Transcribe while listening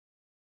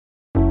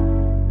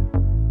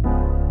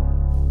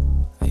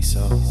Say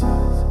so.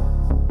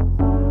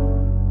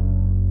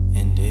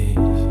 Indeed.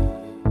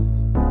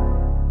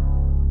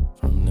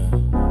 From the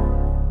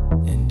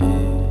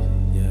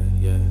indeed.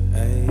 Yeah.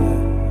 Hey,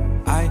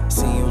 yeah. I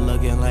see you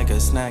looking like a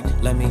snack.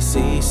 Let me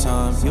see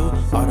some. You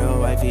are the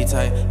wifey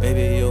type.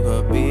 Baby, you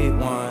could be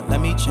one.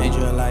 Let me change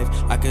your life.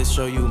 I could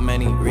show you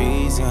many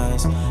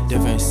reasons.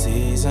 Different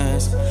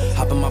seasons.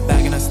 Hop in my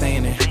bag and I stay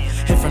in it.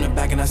 Hit from the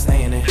back and I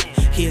stay in it.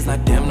 He is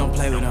not damn, don't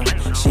play with him.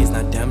 She is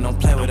not damn, don't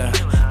play with her.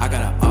 I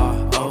got a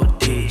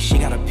R-O-D, she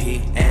got a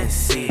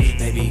P-N-C.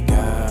 Baby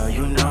girl,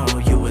 you know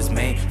you was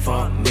made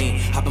for me.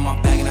 Hop in my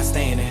bag and I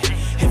stay in it.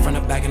 Hit from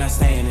the back and I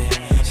stay in it.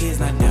 He is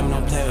not damn,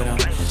 don't play with him.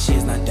 She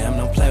is not damn,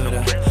 don't play with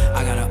her.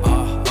 I got a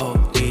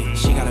R-O-D,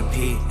 she got a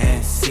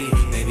P-N-C.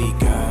 Baby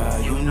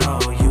girl, you know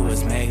you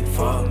was made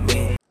for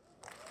me.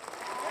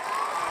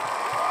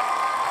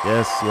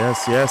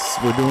 Yes.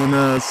 We're doing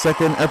a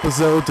second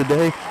episode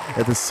today.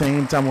 At the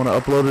same time, I want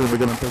to upload it, and we're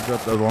going to pick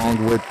up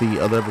along with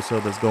the other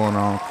episode that's going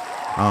on.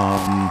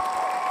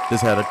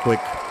 Just had a quick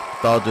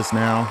thought just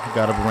now.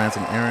 Got up and ran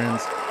some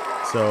errands.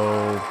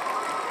 So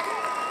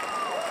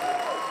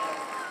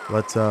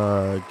let's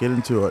get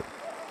into it.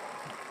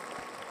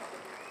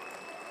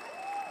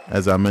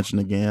 As I mentioned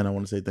again, I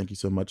want to say thank you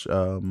so much,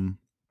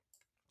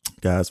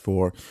 guys,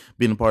 for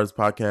being a part of this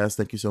podcast.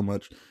 Thank you so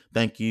much.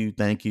 Thank you.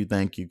 Can't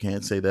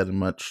say that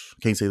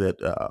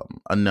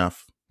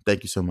enough.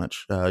 Thank you so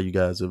much. You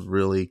guys have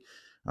really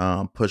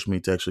pushed me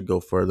to actually go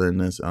further in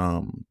this.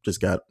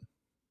 Just got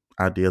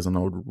ideas on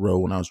the road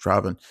when I was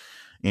driving,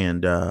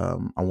 and I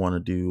want to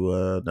do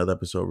another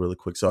episode really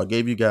quick. So I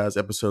gave you guys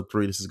episode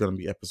 3. This is going to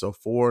be episode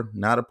 4,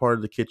 not a part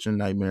of the Kitchen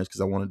Nightmares, because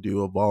I want to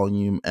do a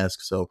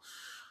volume-esque. So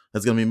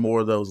there's going to be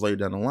more of those later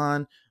down the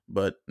line,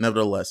 but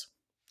nevertheless,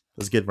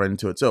 let's get right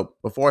into it. So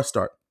before I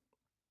start,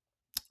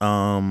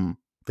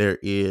 there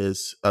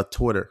is a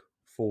Twitter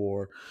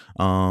for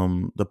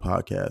the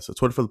podcast. A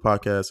Twitter for the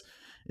podcast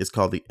is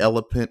called the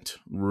Elephant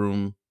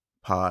Room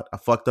Pod. I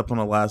fucked up on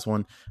the last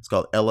one. It's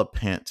called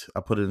Elephant. I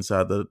put it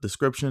inside the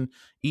description.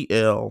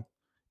 ELEPANT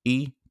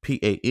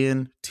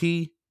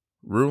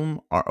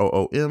Room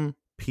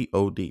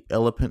ROOMPOD.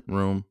 Elephant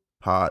Room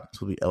Pod.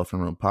 So the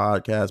Elephant Room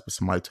Podcast, but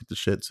somebody took the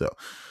shit. So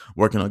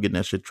working on getting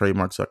that shit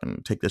trademarked so I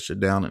can take that shit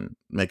down and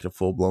make it a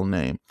full blown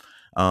name.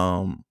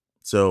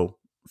 So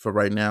for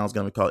right now, it's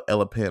gonna be called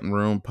Elephant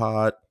Room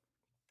Pod.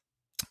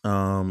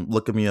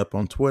 Look at me up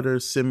on Twitter.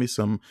 Send me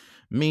some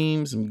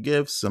memes, some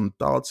gifts, some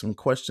thoughts, some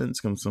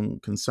questions, some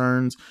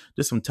concerns,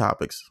 just some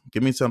topics.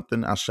 Give me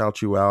something. I'll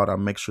shout you out. I'll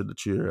make sure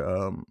that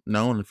you're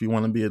known. If you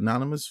want to be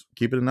anonymous,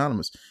 keep it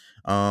anonymous.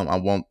 I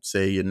won't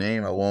say your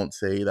name. I won't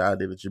say the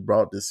idea that you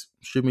brought. Just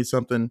shoot me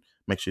something.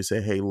 Make sure you say,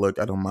 hey, look,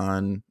 I don't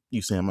mind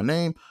you saying my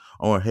name,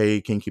 or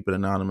hey, can you keep it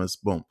anonymous?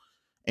 Boom.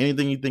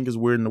 Anything you think is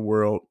weird in the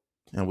world,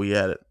 and we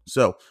at it.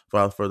 So,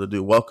 without further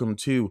ado, welcome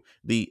to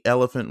the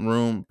Elephant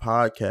Room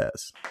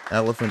Podcast.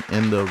 Elephant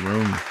in the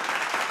Room.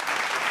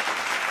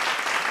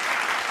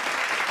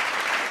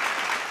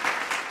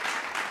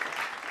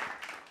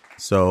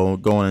 So,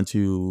 going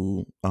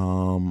into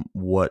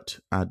what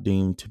I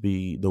deem to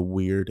be the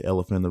weird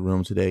elephant in the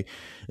room today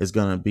is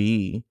going to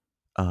be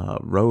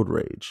road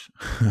rage.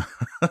 I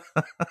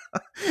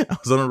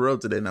was on the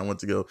road today, and I went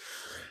to go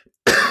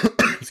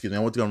excuse me, I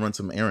went to go run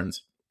some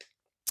errands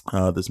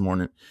this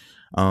morning.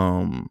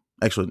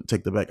 Actually,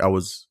 take that back. I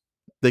was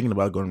thinking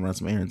about going to run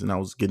some errands, and I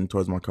was getting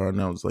towards my car,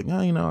 and I was like,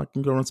 I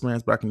can go run some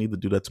errands, but I can either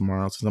do that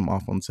tomorrow since I'm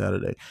off on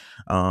Saturday.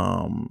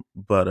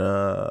 But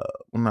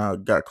when I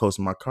got close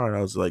to my car,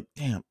 I was like,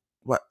 damn,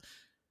 what?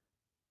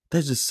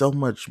 There's just so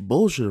much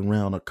bullshit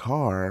around a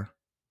car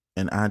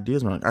and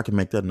ideas. I can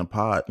make that in a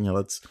pod.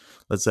 Let's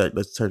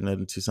turn that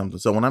into something.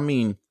 So when I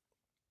mean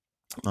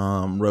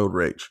road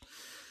rage,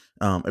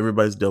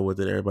 everybody's dealt with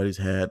it. Everybody's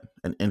had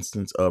an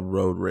instance of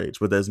road rage,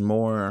 but there's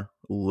more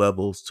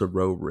levels to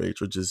road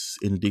rage, which is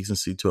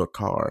indecency to a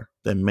car,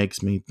 that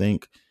makes me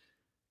think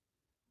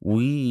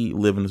we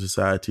live in a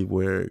society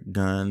where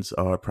guns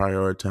are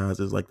prioritized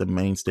as like the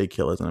mainstay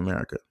killers in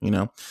America.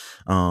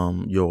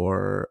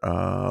 Your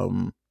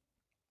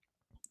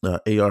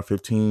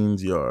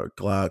AR-15s, your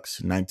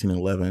Glocks,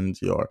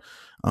 1911s, your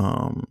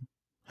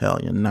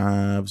your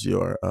knives,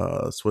 your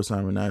Swiss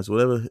Army knives,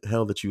 whatever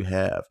hell that you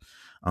have.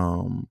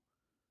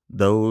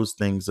 Those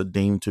things are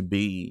deemed to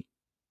be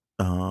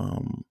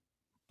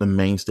the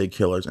mainstay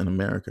killers in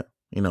America.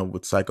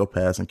 With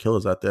psychopaths and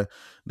killers out there,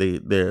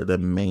 they're the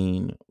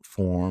main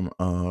form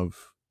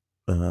of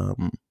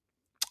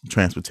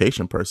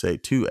transportation per se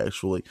to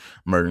actually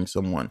murdering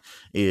someone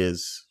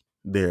is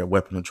their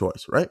weapon of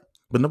choice, right?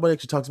 But nobody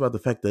actually talks about the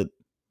fact that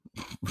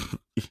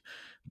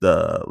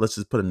let's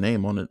just put a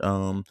name on it.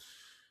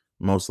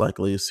 Most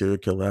likely a serial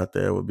killer out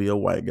there would be a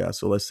white guy.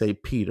 So let's say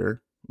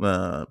Peter.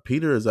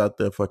 Peter is out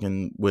there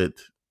fucking with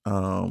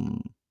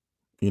an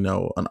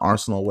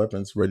arsenal of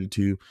weapons ready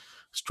to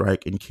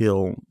strike and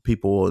kill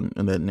people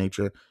in that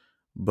nature.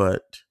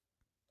 But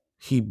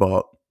he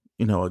bought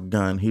a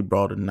gun, he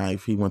brought a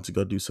knife, he went to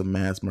go do some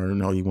mass murder.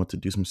 No, he went to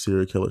do some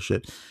serial killer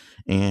shit.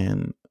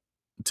 And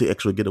to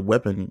actually get a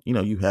weapon,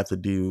 you have to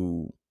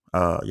do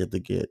You have to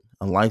get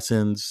a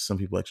license. Some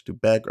people actually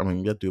you have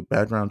to do a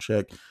background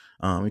check.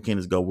 You can't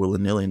just go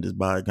willy-nilly and just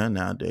buy a gun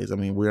nowadays. I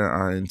mean, we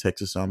are in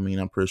Texas, so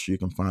I'm pretty sure you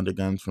can find a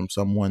gun from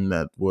someone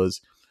that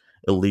was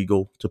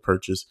illegal to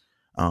purchase.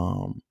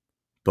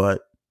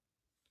 But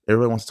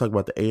everybody wants to talk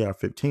about the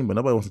AR-15, but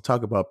nobody wants to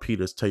talk about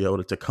Peter's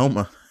Toyota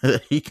Tacoma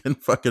that he can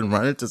fucking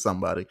run into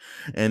somebody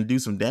and do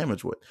some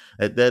damage with.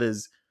 That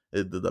is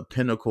the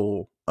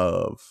pinnacle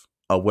of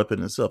a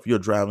weapon itself. You're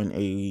driving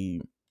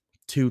a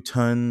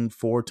 2-ton,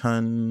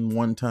 4-ton,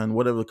 1-ton,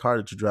 whatever the car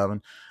that you're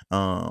driving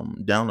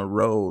down the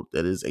road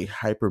that is a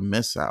hyper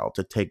missile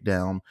to take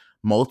down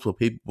multiple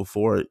people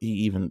before he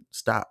even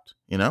stopped,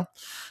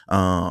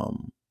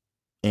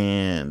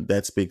 and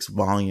that speaks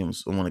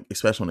volumes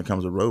especially when it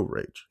comes to road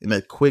rage. In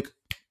that quick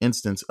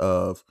instance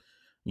of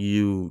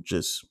you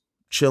just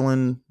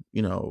chilling,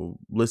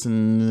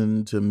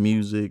 listening to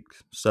music,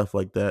 stuff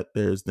like that,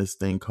 there's this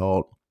thing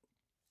called,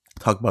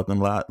 talk about them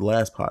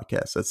last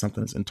podcast, that's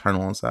something that's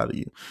internal inside of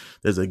you.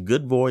 There's a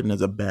good void and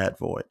there's a bad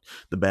void.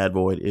 The bad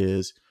void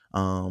is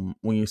when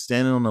you're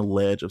standing on the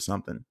ledge of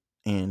something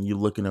and you're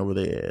looking over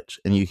the edge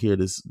and you hear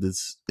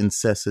this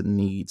incessant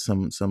need,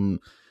 some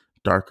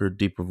darker,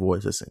 deeper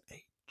voice that says,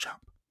 hey,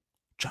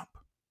 jump,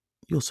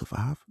 you'll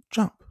survive,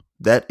 jump.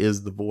 That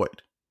is the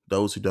void.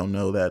 Those who don't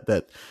know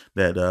that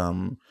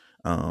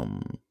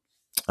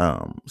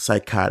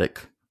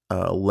psychotic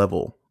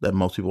level that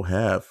most people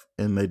have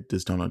and they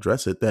just don't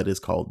address it, that is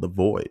called the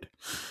void.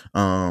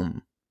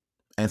 And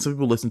some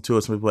people listen to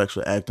it, some people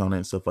actually act on it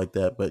and stuff like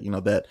that, but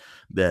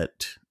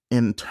that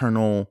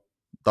internal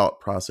thought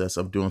process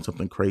of doing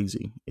something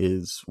crazy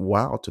is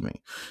wild to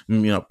me.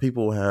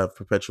 People have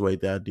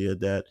perpetuated the idea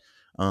that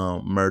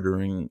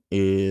murdering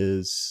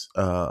is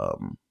a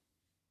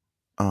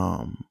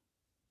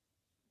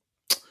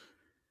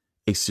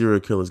serial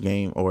killer's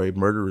game or a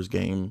murderer's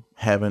game.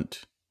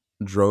 Haven't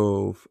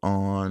driven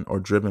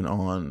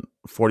on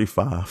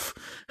 45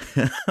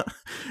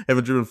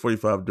 haven't driven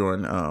 45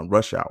 during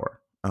rush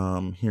hour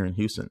here in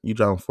Houston. You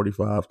drive on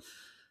 45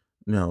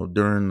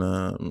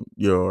 during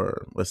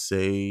your, let's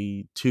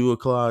say, 2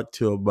 o'clock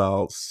to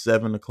about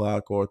 7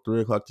 o'clock, or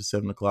 3 o'clock to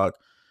 7 o'clock,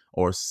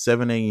 or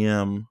 7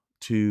 a.m.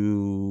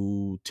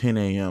 to 10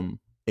 a.m.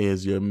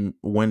 is your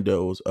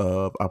windows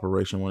of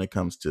operation when it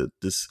comes to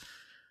this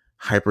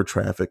hyper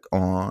traffic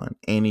on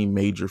any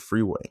major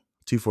freeway.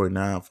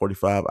 249,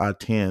 45,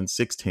 I-10,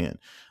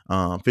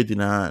 610,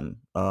 59,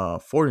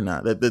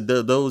 49.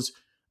 Those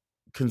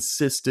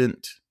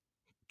consistent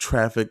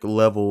traffic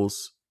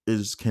levels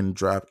can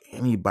drive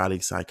anybody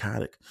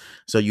psychotic.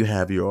 So you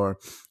have your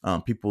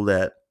people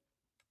that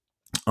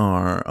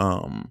are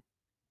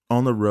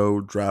on the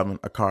road driving,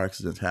 a car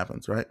accident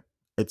happens, right?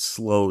 It's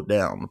slowed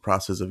down the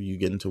process of you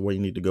getting to where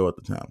you need to go at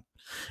the time.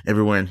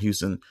 Everywhere in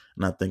Houston,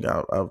 and I think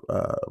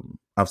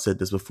I've said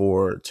this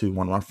before to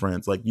one of my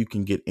friends, like, you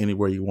can get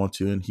anywhere you want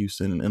to in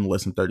Houston in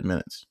less than 30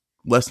 minutes,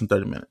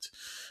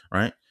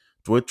 right?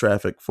 With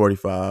traffic,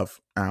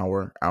 45,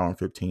 hour and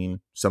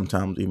 15,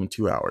 sometimes even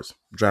 2 hours.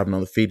 Driving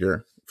on the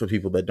feeder for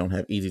people that don't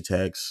have easy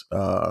tags,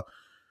 that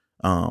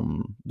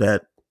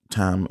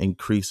time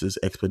increases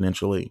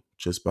exponentially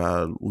just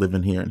by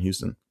living here in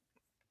Houston.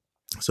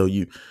 So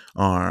you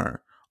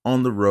are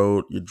on the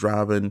road, you're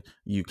driving,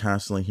 you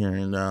constantly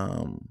hearing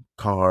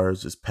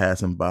cars just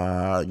passing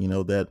by,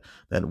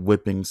 that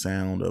whipping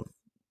sound of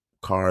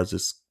cars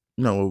just,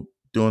 doing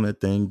their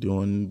thing,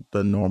 doing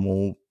the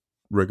normal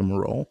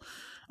rigmarole,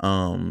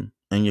 in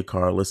your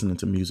car, listening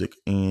to music.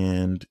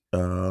 And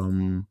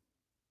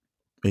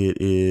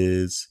it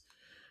is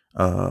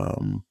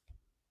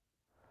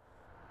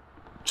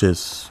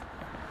just,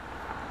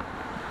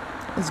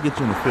 let's get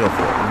you in the feel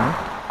for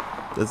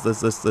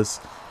it,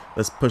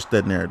 Let's push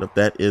that narrative.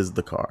 That is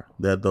the car.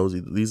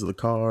 These are the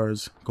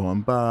cars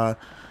going by,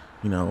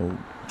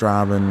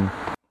 driving,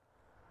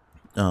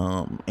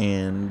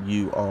 and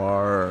you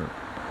are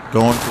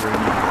going to where you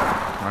need to go.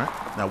 All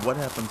right. Now, what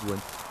happens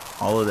when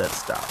all of that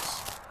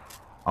stops?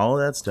 All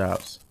of that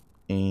stops,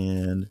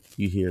 and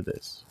you hear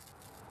this.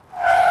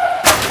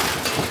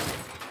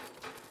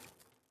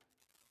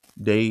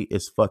 Day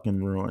is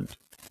fucking ruined.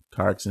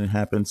 Car accident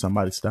happens.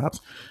 Somebody stops.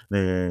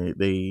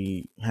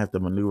 They have to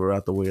maneuver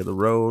out the way of the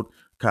road.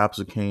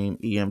 Cops came,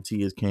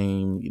 EMTs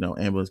came,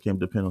 ambulance came,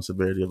 depending on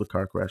severity of the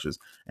car crashes.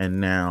 And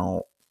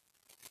now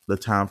the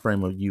time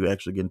frame of you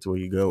actually getting to where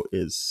you go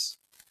is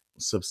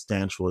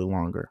substantially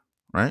longer,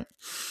 right?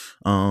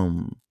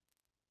 And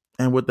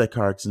with that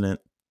car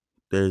accident,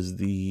 there's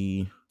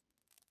the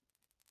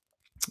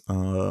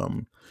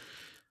I'm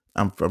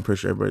pretty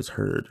sure everybody's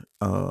heard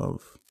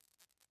of,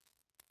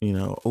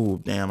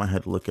 oh damn, I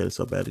had to look at it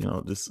so bad.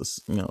 This is,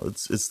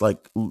 it's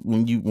like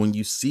when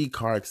you see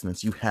car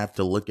accidents, you have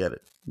to look at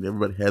it.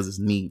 Everybody has this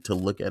need to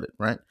look at it,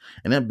 right?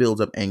 And that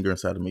builds up anger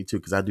inside of me too,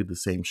 because I do the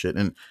same shit,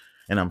 and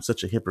I'm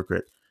such a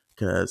hypocrite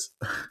because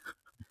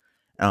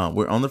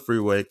we're on the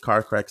freeway,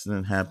 car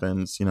accident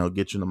happens,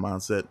 get you in the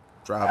mindset,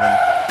 driving,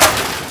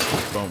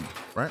 boom,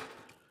 right?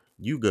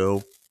 You're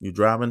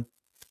driving,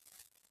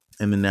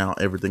 and then now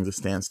everything's a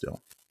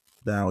standstill.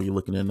 Now you're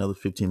looking at another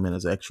 15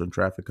 minutes extra in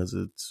traffic because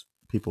it's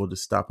people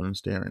just stopping and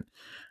staring,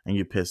 and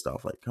you're pissed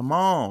off. Like, come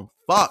on,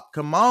 fuck,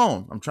 come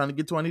on. I'm trying to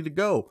get to where I need to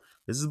go.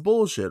 This is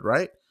bullshit,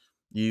 right?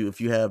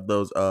 If you have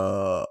those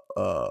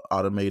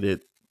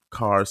automated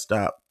car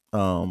stop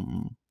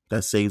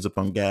that saves up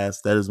on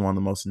gas, that is one of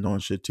the most annoying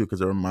shit too,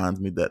 because it reminds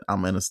me that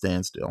I'm in a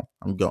standstill.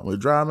 We're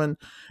driving,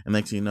 and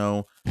next thing you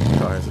know, the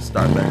car has to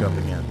start back up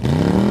again.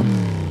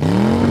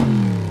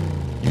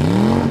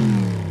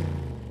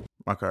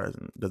 My car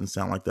doesn't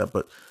sound like that,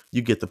 but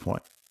you get the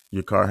point.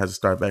 Your car has to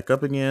start back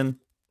up again.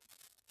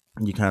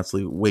 You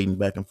constantly waiting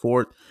back and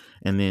forth,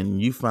 and then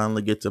you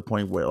finally get to a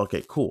point where,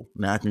 okay, cool,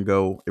 now I can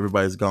go.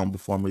 Everybody's gone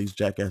before me. These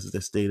jackasses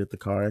that stayed at the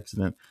car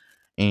accident,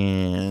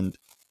 and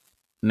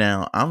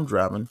now I'm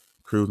driving,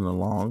 cruising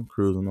along,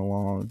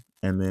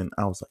 and then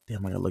I was like,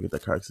 damn, I gotta look at the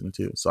car accident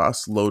too. So I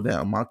slow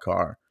down my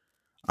car.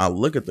 I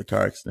look at the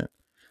car accident,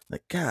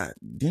 like, god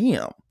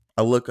damn.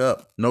 I look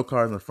up, no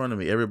cars in front of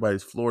me.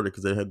 Everybody's floored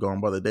because they had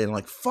gone by the day. And I'm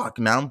like, fuck,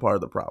 now I'm part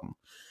of the problem.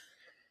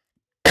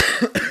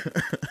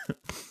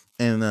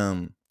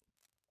 And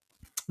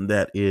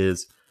that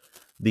is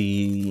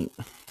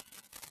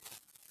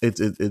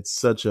it's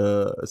such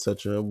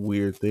a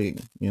weird thing,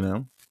 you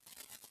know.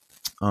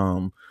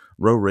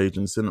 Road rage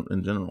in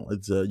general.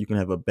 It's you can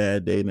have a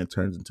bad day and it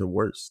turns into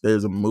worse.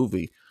 There's a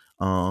movie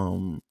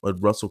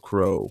with Russell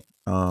Crowe.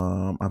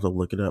 I have to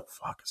look it up.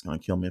 Fuck, it's gonna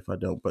kill me if I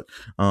don't. But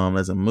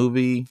there's a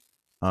movie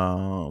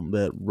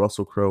that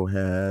Russell Crowe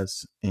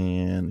has,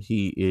 and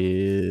he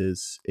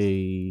is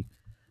a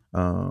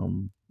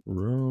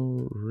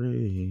road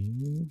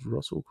rage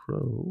Russell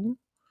Crowe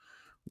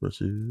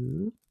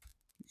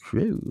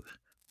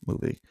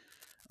movie.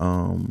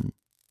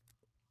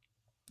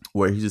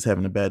 Where he's just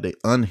having a bad day.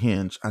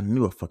 Unhinged. I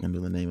knew I fucking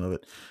knew the name of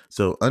it.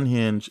 So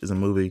Unhinged is a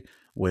movie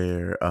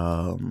where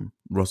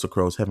Russell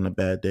Crowe's having a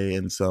bad day,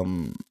 and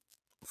some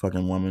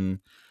fucking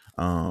woman,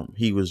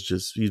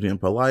 he's being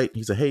polite.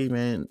 He said, hey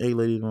man, hey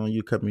lady,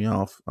 you cut me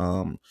off.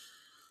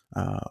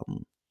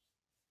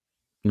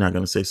 You're not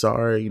gonna say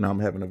sorry. I'm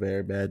having a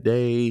very bad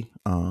day.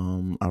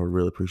 I would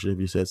really appreciate if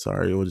you said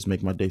sorry. It would just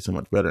make my day so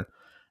much better.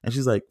 And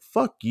she's like,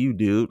 fuck you,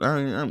 dude.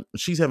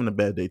 She's having a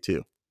bad day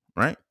too,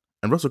 right?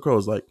 And Russell Crowe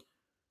is like,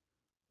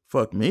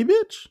 fuck me,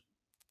 bitch?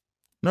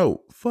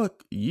 No,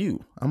 fuck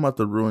you. I'm about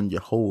to ruin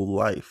your whole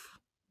life.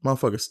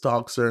 Motherfucker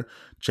stalks her,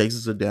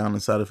 chases her down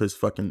inside of his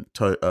fucking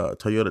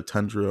Toyota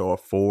Tundra or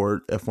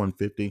Ford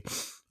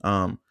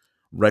F-150.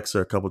 Wrecks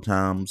her a couple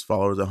times,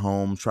 follows her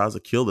home, tries to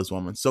kill this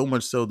woman. So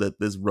much so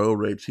that this road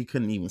rage, he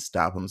couldn't even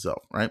stop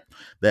himself, right?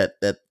 That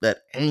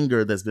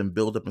anger that's been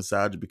built up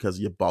inside you because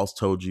your boss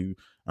told you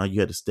you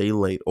had to stay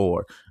late,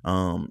 or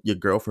your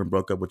girlfriend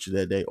broke up with you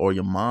that day, or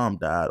your mom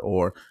died,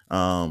 or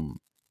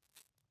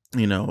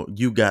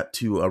you got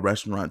to a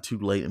restaurant too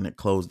late and it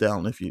closed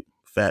down. If you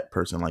fat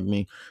person like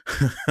me,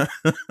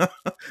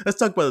 let's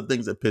talk about the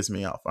things that piss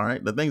me off. All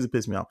right, the things that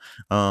piss me off.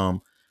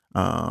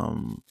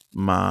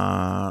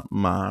 My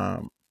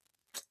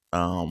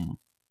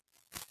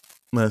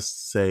let's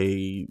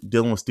say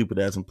dealing with stupid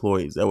ass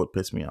employees, that would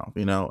piss me off.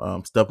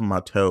 Stubbing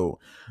my toe.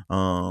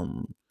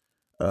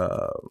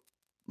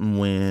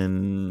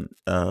 When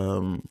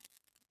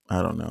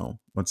I don't know,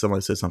 when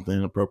somebody says something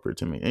inappropriate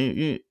to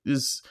me.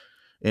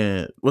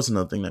 And what's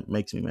another thing that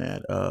makes me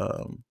mad?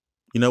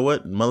 You know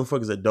what?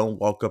 Motherfuckers that don't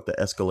walk up the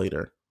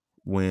escalator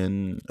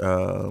when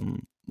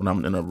I'm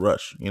in a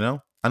rush.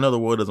 I know the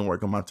world doesn't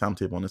work on my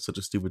timetable, and it's such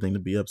a stupid thing to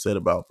be upset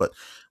about. But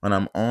when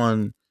I'm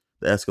on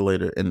the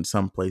escalator in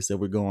some place that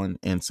we're going,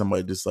 and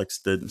somebody just like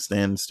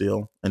standing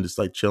still and just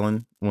like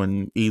chilling,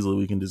 when easily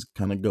we can just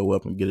kind of go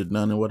up and get it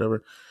done or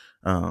whatever,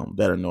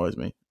 that annoys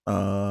me.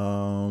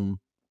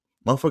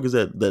 Motherfuckers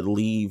that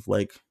leave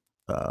like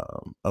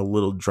a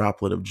little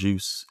droplet of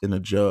juice in a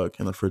jug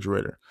in the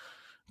refrigerator,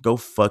 go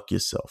fuck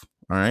yourself.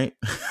 All right.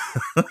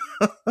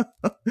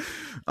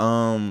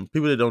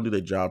 People that don't do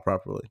their job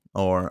properly,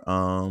 or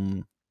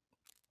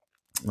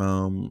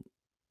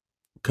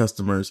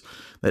customers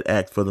that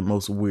act for the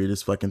most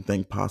weirdest fucking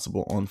thing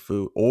possible on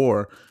food,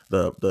 or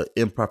the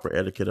improper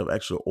etiquette of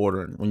actual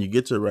ordering. When you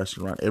get to a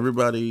restaurant,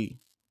 everybody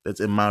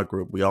that's in my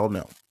group, we all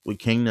know we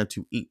came there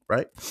to eat,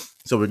 right?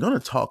 So we're gonna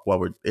talk while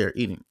we're there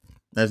eating.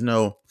 There's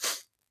no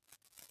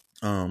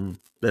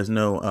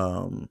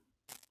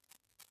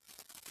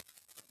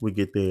we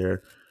get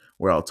there,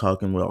 we're all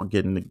talking, we're all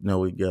getting to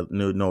know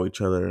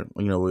each other.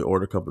 We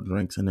order a couple of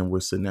drinks, and then we're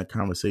sitting there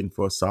conversating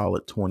for a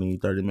solid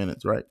 20-30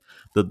 minutes, right?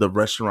 The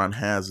restaurant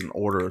has an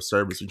order of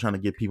service. You're trying to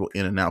get people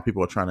in and out.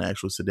 People are trying to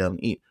actually sit down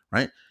and eat,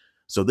 right?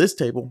 So this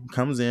table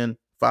comes in,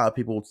 5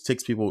 people,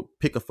 6 people,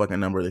 pick a fucking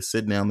number. They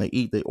sit down, they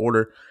eat, they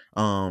order.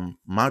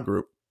 My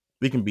group,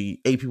 we can be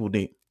 8 people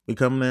deep. We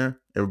come there,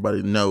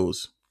 everybody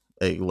knows,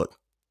 hey, look,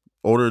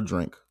 order a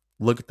drink,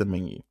 look at the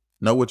menu,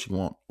 know what you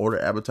want, order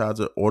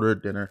appetizer, order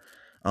dinner.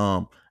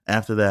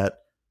 After that,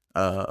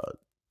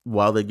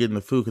 while they're getting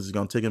the food, because it's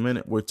gonna take a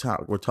minute, we're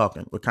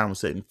talking, we're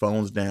conversating,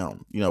 phones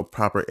down,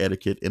 proper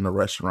etiquette in the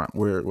restaurant.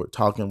 We're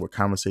talking, we're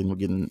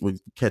conversating, we're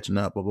catching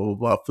up, blah blah blah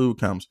blah. Food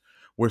comes,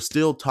 we're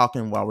still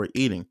talking while we're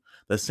eating.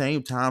 The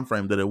same time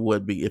frame that it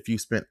would be if you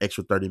spent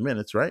extra 30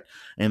 minutes, right?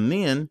 And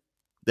then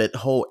that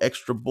whole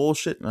extra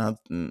bullshit. And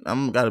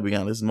I'm gotta be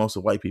honest, this is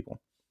mostly white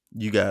people.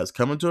 You guys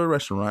come into a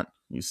restaurant,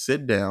 you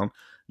sit down,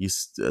 you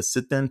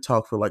sit there and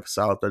talk for like a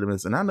solid 30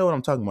 minutes. And I know what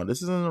I'm talking about.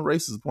 This isn't a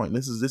racist point.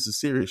 This is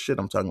serious shit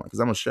I'm talking about because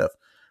I'm a chef.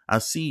 I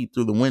see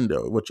through the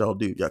window what y'all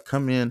do. Y'all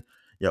come in,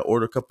 y'all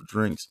order a couple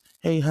drinks.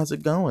 Hey, how's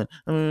it going?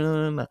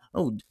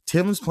 Oh,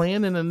 Tim's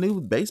playing in a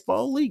new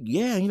baseball league.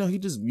 Yeah, he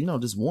just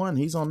won.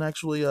 He's on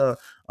actually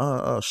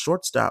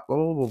shortstop. Blah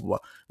blah blah blah.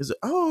 Is it?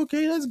 Oh,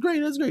 okay, that's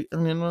great. That's great. I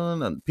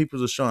mean,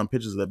 people are showing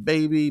pictures of the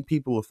baby.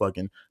 People are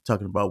fucking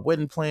talking about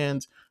wedding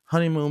plans,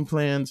 honeymoon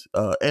plans,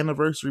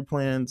 anniversary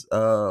plans,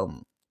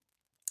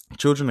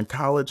 children in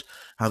college,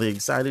 how they're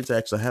excited to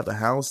actually have the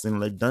house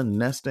and they're done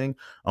nesting.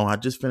 Oh, I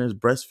just finished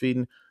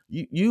breastfeeding.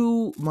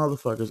 You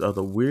motherfuckers are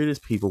the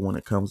weirdest people when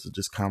it comes to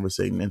just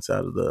conversating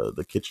inside of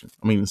the kitchen.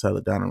 I mean, inside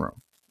the dining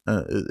room.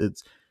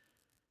 It's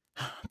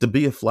to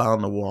be a fly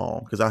on the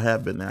wall because I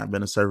have been there. I've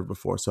been a server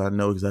before, so I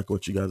know exactly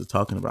what you guys are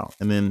talking about.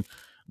 And then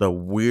the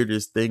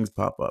weirdest things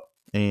pop up.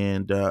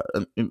 And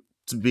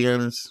to be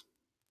honest,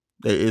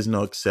 there is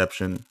no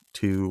exception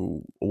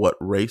to what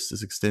race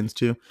this extends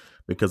to,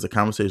 because the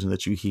conversation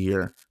that you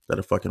hear that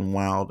are fucking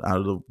wild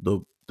out of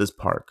this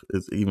park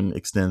is even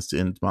extends to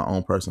into my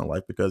own personal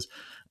life, because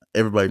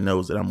everybody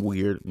knows that I'm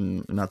weird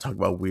and I talk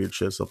about weird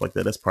shit, stuff like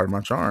that. That's part of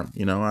my charm.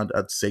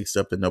 I'd say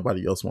stuff that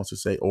nobody else wants to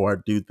say, or I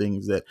do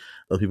things that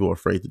other people are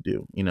afraid to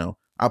do.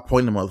 I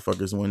point to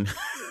motherfuckers when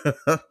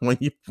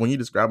when you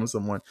describing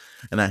someone,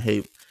 and I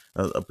hate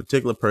a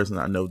particular person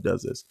I know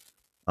does this.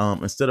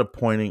 Instead of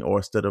pointing or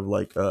instead of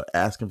like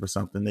asking for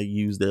something, they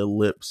use their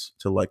lips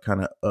to like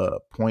kind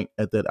of point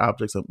at that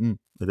object. So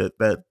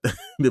that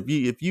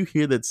if you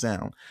hear that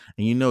sound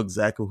and you know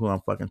exactly who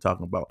I'm fucking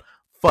talking about,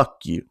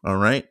 fuck you, all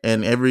right?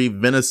 And every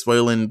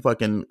Venezuelan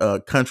fucking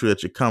country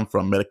that you come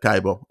from,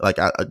 Maracaibo, like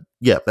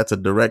yeah, that's a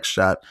direct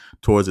shot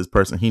towards this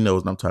person. He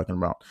knows what I'm talking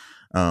about.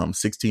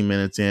 16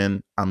 minutes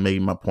in, I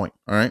made my point.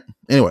 All right.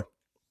 Anyway.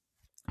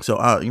 So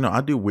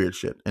I do weird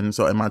shit, and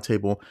so at my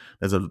table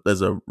there's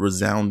a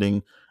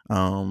resounding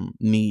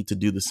need to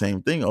do the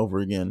same thing over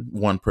again.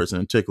 One person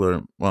in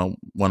particular, well,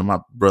 one of my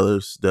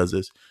brothers does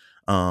this.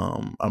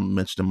 I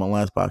mentioned in my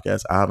last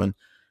podcast, Ivan.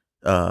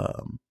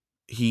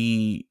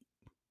 He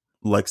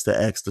likes to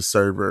ask the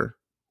server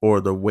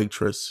or the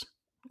waitress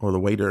or the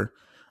waiter,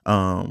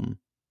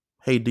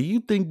 "Hey, do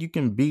you think you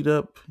can beat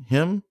up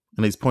him?"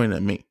 And he's pointing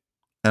at me,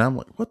 and I'm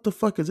like, "What the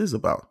fuck is this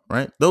about?"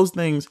 Right? Those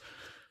things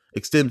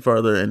extend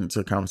further into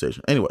the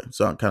conversation. Anyway,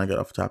 so I kind of got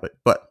off topic,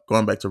 but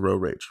going back to road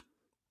rage,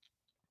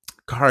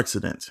 car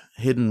accidents,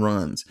 hit and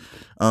runs.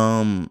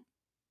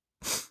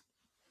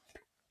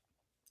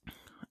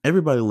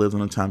 Everybody lives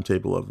on a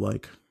timetable of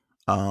like,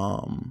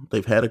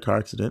 they've had a car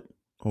accident,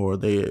 or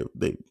they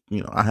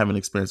I haven't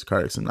experienced a car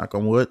accident, knock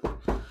on wood,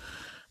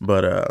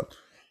 but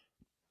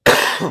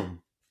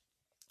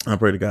I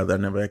pray to God that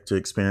I never actually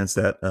experience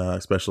that,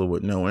 especially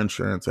with no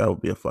insurance. That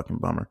would be a fucking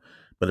bummer.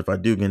 But if I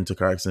do get into a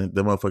car accident,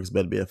 the motherfuckers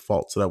better be at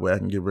fault, so that way I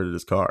can get rid of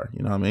this car.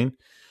 You know what I mean?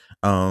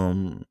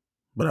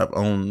 But I've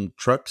owned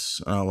trucks.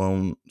 I've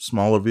owned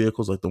smaller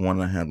vehicles like the one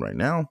I have right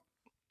now.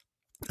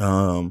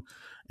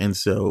 And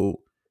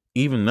so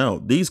even though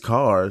these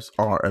cars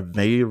are a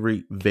very,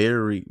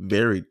 very,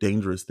 very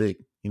dangerous thing,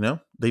 we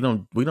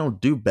don't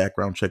do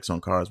background checks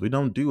on cars. We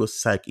don't do a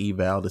psych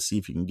eval to see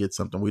if you can get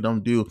something. We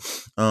don't do,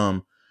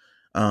 a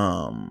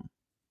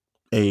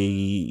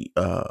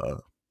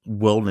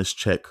wellness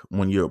check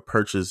when you're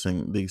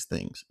purchasing these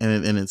things,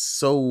 and it's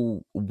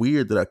so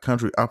weird that our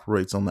country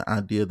operates on the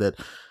idea that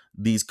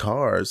these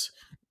cars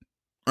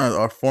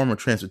are a form of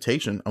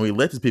transportation, and we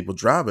let these people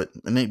drive it,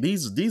 and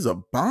these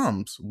are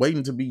bombs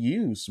waiting to be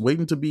used,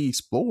 waiting to be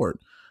explored,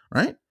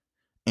 right?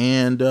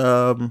 And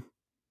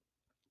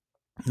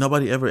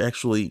nobody ever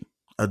actually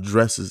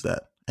addresses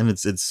that, and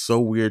it's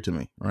so weird to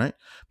me, right?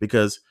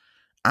 Because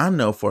I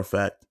know for a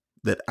fact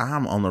that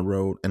I'm on the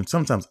road, and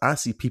sometimes I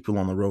see people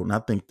on the road, and I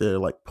think they're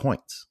like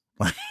points,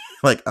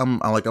 like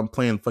I'm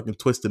playing fucking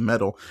Twisted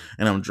Metal,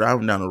 and I'm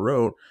driving down the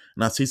road,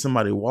 and I see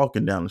somebody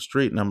walking down the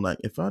street, and I'm like,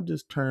 if I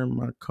just turn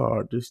my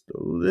car just a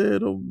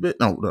little bit,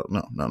 no,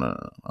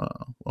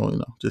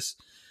 well,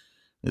 just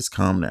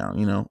calm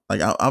down, like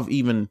I've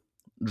even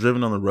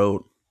driven on the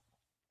road,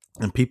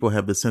 and people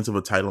have this sense of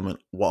entitlement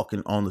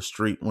walking on the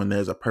street when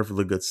there's a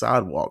perfectly good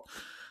sidewalk.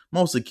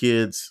 Mostly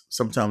kids,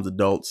 sometimes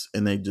adults,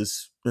 and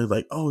they're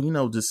like,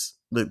 oh, just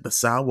the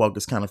sidewalk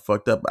is kind of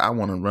fucked up. I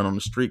want to run on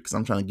the street because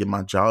I'm trying to get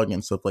my jog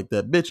and stuff like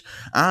that. Bitch,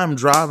 I'm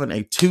driving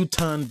a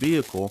 2-ton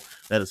vehicle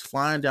that is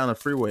flying down the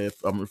freeway.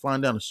 If I'm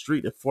flying down the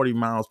street at 40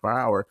 miles per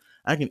hour,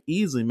 I can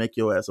easily make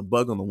your ass a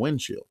bug on the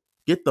windshield.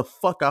 Get the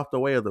fuck off the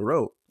way of the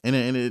road. And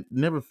it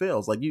never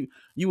fails. Like you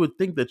would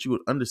think that you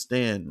would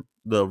understand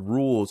the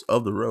rules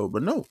of the road,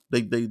 but no, they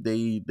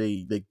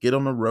get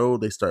on the road,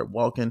 they start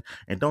walking,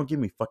 and don't get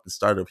me fucking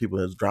started with people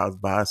that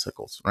drive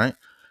bicycles, right?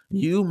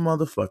 You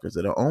motherfuckers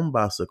that are on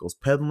bicycles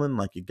pedaling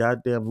like your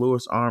goddamn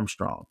Louis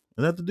Armstrong.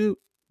 Is that the dude?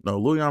 No,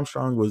 Louis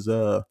Armstrong was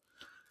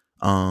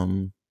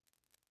and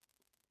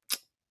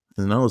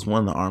that was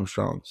one of the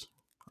Armstrongs.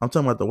 I'm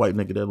talking about the white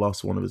nigga that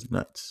lost one of his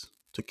nuts.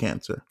 to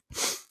cancer.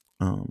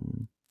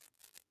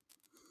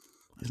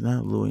 It's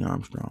not Louis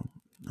Armstrong,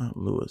 not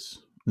Louis.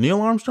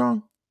 Neil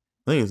Armstrong?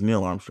 I think it's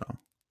Neil Armstrong.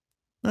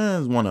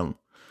 It's one of them,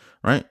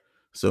 right?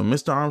 So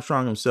Mr.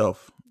 Armstrong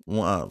himself,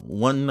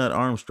 One Nut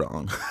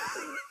Armstrong,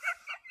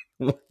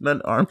 One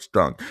Nut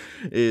Armstrong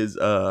is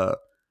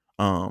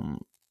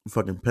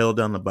fucking pedal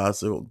down the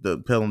bicycle,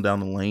 pedaling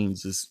down the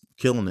lanes, just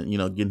killing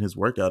it, getting his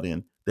workout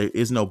in. There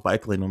is no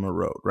bike lane on the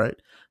road, right?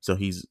 So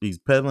he's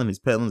pedaling, he's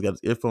got his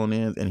earphone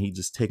in, and he's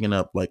just taking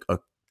up like I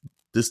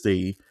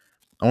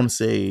want to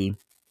say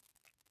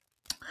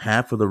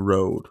half of the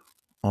road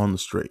on the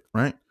straight,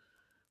 right?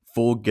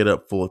 Full get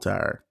up, full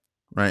attire,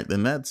 right?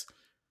 Then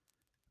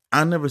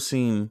I never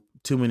seen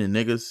too many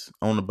niggas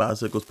on the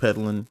bicycles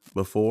pedaling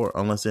before,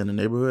 unless they're in the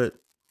neighborhood.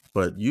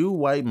 But you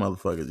white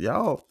motherfuckers,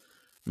 y'all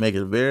make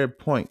it a very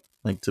point,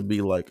 like, to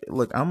be like,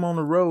 look, I'm on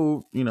the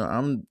road,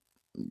 I'm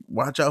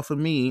watch out for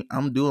me.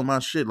 I'm doing my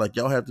shit. Like,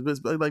 y'all have to be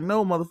like,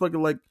 no,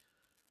 motherfucker, like,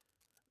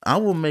 I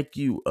will make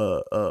you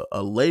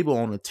a label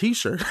on a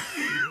t-shirt.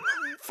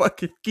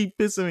 Fucking keep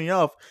pissing me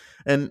off.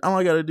 And all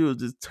I gotta do is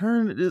just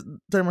turn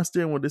my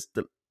steering wheel just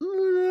a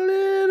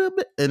little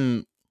bit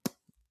and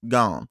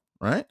gone,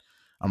 right?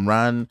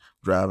 I'm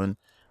driving,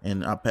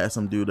 and I pass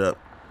some dude up.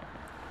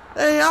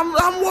 Hey,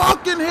 I'm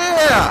walking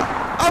here.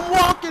 I'm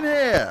walking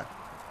here.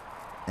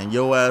 And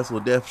your ass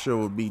will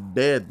will be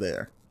dead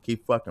there.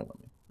 Keep fucking with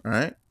me. All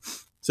right.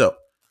 So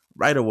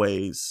right of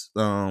ways,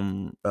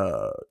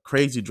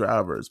 crazy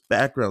drivers,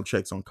 background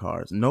checks on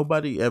cars.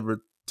 Nobody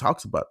ever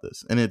talks about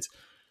this.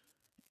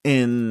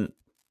 And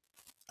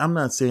I'm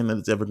not saying that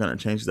it's ever going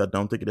to change, because I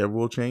don't think it ever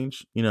will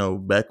change.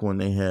 Back when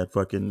they had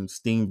fucking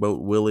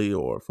Steamboat Willie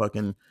or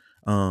fucking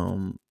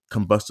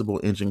combustible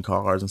engine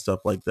cars and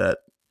stuff like that,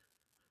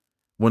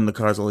 when the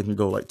cars only can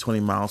go like 20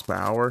 miles per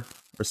hour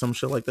or some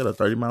shit like that, or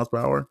 30 miles per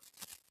hour.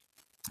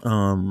 I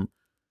don't think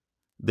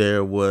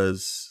there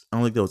was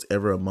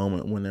ever a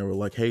moment when they were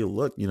like, hey,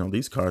 look,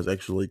 these cars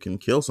actually can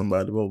kill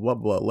somebody, blah, blah,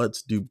 blah.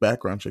 Let's do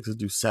background checks. Let's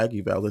do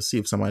saggy valve. Let's see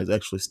if somebody's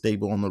actually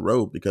stable on the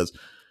road, because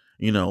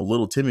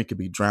little Timmy could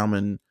be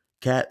drowning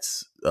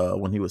cats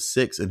when he was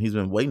 6, and he's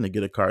been waiting to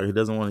get a car. He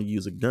doesn't want to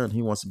use a gun.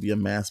 He wants to be a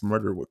mass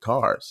murderer with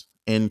cars.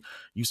 And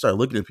you start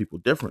looking at people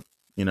different,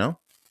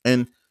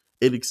 and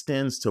it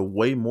extends to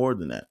way more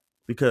than that.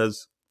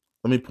 Because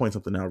let me point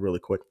something out really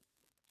quick.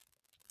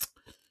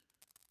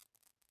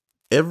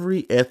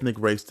 Every ethnic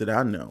race that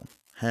I know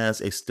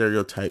has a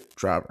stereotype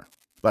driver.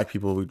 Black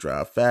people, we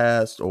drive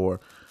fast,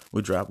 or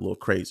we drive a little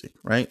crazy,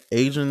 right?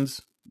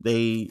 Asians,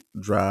 they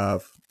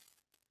drive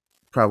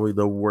probably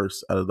the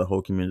worst out of the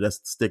whole community. That's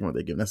the stigma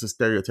they give. That's the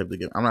stereotype they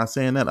give. I'm not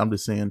saying that. I'm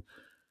just saying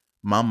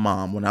my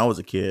mom, when I was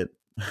a kid,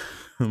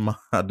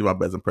 I do my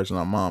best impression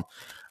on mom.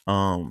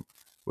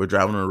 We're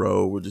driving on the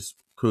road. We're just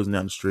cruising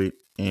down the street,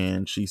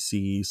 and she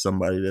sees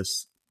somebody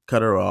that's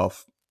cut her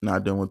off,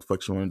 not doing what the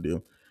fuck she want to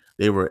do.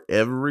 They were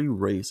every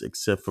race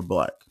except for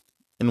black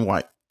and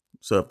white.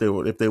 So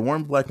if they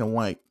weren't black and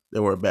white,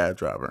 they were a bad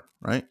driver,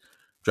 right?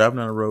 Driving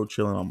on the road,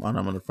 chilling.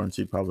 I'm in the front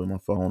seat, probably on my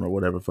phone or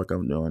whatever the fuck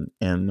I'm doing.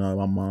 And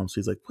my mom,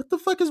 she's like, what the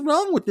fuck is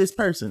wrong with this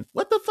person?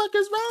 What the fuck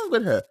is wrong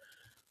with her?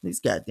 These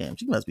goddamn,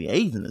 she must be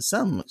Asian or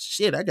something.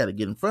 Shit, I got to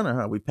get in front of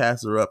her. We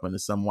pass her up, and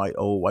it's some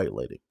old white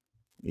lady.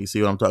 You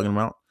see what I'm talking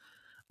about?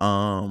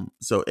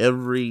 So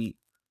every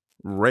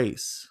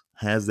race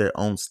has their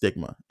own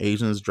stigma.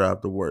 Asians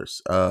drive the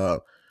worst.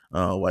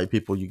 White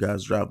people, you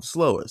guys drive the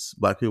slowest.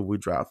 Black people, we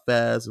drive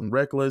fast and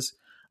reckless.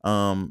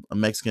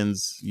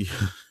 Mexicans,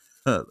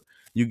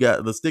 you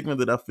got the stigma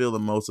that I feel the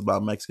most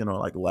about Mexican or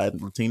like Latin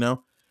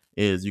Latino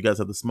is you guys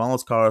have the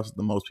smallest cars,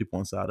 the most people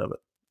inside of it.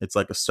 It's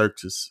like a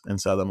circus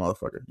inside the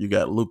motherfucker. You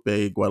got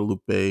Lupe,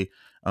 Guadalupe,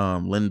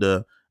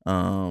 Linda,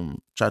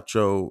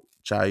 Chacho,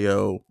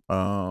 Chayo,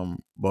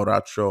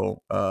 Borracho,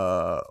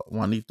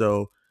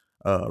 Juanito,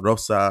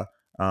 Rosa,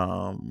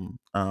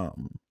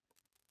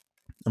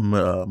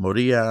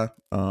 Maria,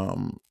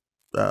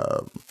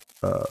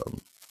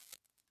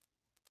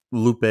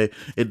 Lupe.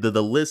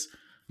 The list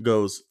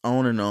goes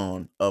on and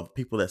on of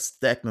people that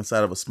stacked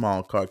inside of a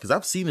small car. Because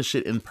I've seen this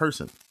shit in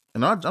person,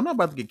 and I'm not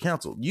about to get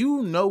canceled.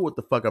 You know what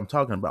the fuck I'm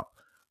talking about.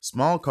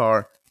 Small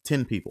car,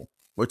 10 people.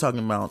 We're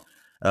talking about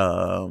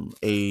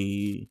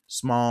a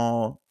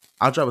small.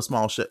 I drive a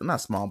small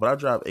not small, but I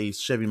drive a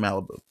Chevy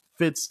Malibu.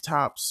 Fits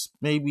tops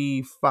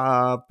maybe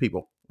 5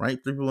 people,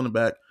 right? 3 people in the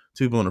back,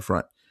 2 people in the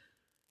front.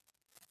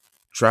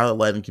 Try the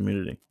Latin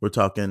community. We're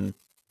talking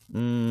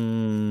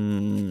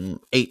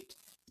 8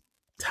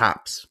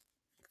 tops.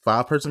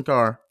 5-person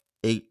car,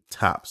 8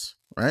 tops,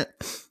 right?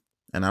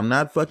 And I'm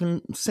not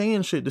fucking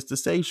saying shit just to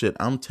say shit.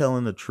 I'm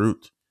telling the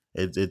truth.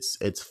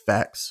 It's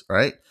facts,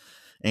 right?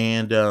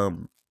 And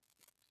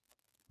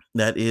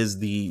that is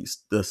the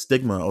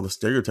stigma or the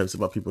stereotypes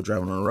about people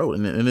driving on the road,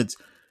 and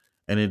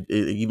it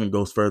even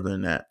goes further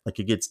than that. Like,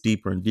 it gets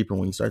deeper and deeper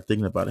when you start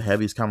thinking about it. Have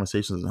these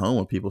conversations at home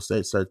when people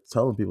start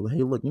telling people,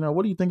 hey, look,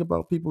 what do you think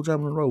about people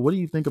driving on the road? What do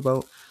you think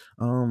about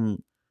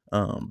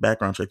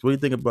background checks? What do you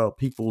think about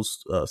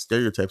people's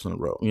stereotypes on the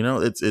road?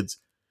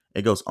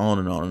 It goes on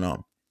and on and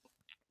on.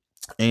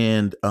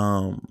 And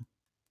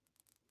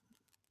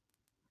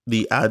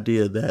the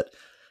idea that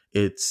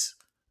it's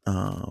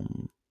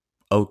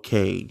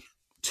okay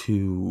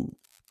to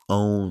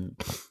own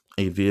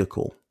a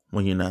vehicle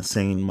when you're not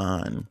sane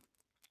mind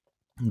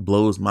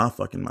blows my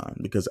fucking mind,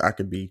 because I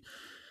could be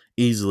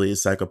easily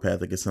as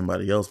psychopathic as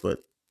somebody else, but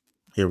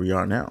here we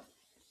are now.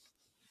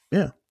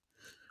 Yeah.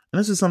 And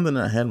this is something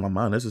that I had in my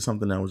mind. This is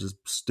something that was just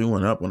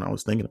stewing up when I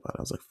was thinking about it.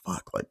 I was like,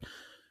 fuck, like,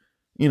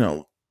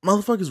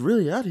 motherfuckers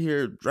really out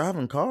here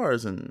driving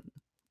cars, and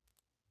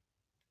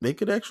they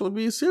could actually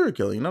be a serial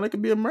killer. They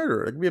could be a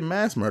murderer. They could be a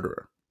mass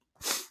murderer.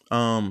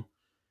 Um,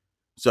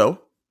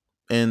 so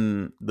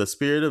in the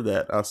spirit of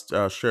that,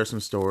 I'll share some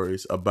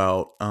stories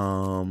about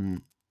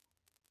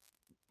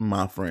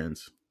my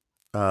friends.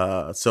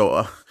 My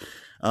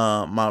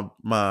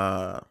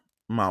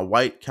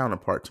white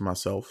counterpart to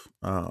myself.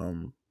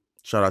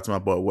 Shout out to my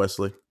boy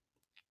Wesley.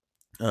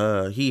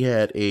 He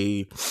had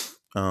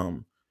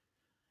um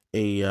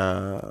a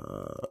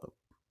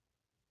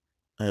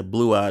a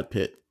blue eyed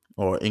pit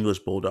or English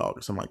bulldog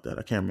or something like that.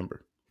 I can't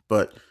remember,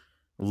 but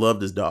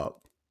loved his dog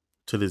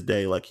to this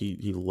day. Like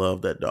he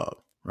loved that dog,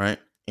 right?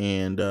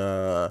 And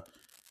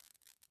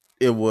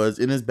it was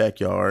in his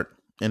backyard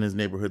in his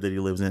neighborhood that he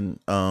lives in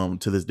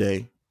to this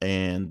day.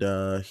 And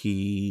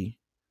he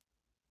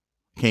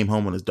came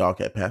home when his dog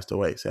had passed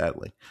away,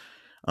 sadly.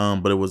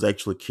 But it was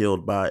actually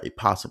killed by a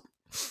possum.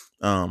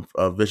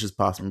 A vicious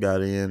possum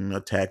got in,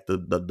 attacked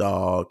the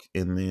dog,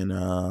 and then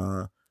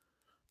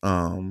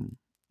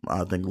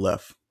I think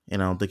left.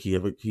 And I don't think I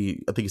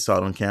think he saw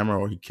it on camera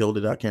or he killed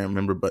it. I can't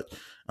remember, but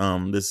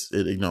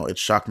it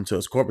shocked him to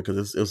his core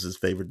because it was his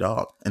favorite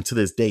dog. And to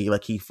this day,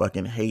 like, he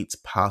fucking hates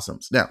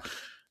possums. Now,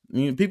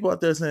 people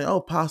out there saying,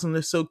 "Oh, possum,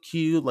 they're so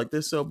cute, like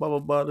they're so blah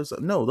blah blah."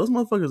 No, those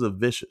motherfuckers are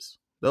vicious.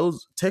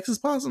 Those Texas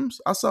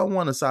possums, I saw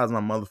one the size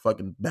of my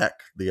motherfucking back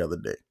the other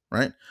day,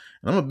 right?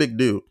 And I'm a big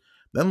dude.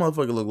 That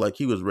motherfucker looked like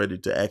he was ready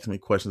to ask me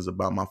questions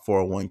about my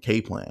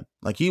 401k plan.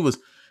 Like, he was,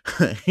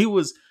 he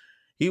was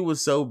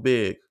so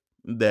big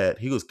that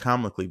he was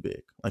comically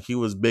big. Like, he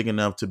was big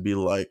enough to be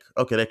like,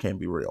 okay, that can't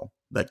be real.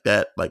 Like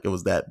that, like it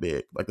was that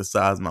big, like the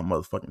size of my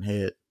motherfucking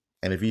head.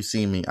 And if you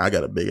see me, I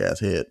got a big ass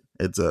head.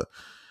 It's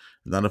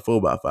not a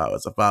 4x5,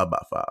 it's a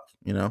 5x5.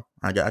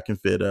 I can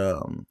fit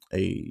a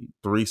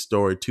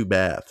 3-story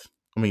 2-bath.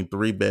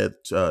 3-bed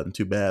and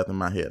 2-bath in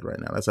my head right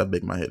now. That's how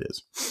big my head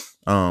is.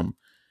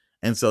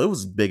 And so it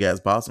was a big ass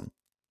possum.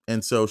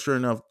 And so sure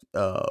enough,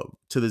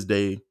 to this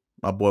day,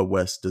 my boy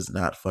Wes does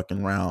not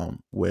fucking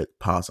round with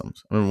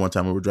possums. I remember one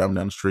time we were driving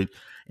down the street,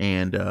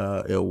 and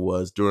it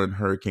was during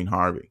Hurricane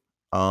Harvey.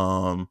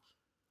 And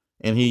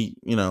he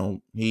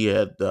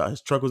had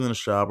his truck was in a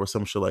shop or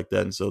some shit like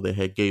that, and so they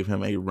had gave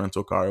him a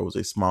rental car. It was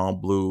a small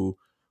blue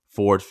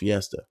Ford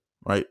Fiesta,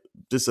 right?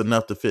 Just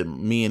enough to fit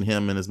me and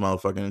him and his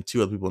motherfucking and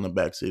 2 other people in the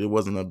back seat. It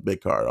wasn't a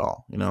big car at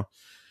all, like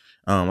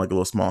a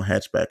little small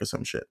hatchback or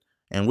some shit.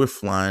 And we're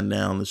flying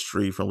down the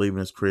street from leaving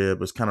his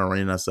crib. It's kind of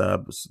raining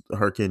outside. The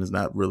hurricane is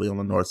not really on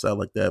the north side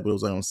like that, but it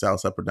was like on the south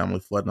side,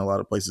 predominantly flooding a lot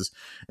of places.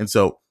 And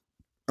so,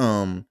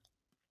 we're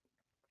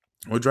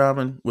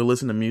driving, we're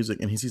listening to music,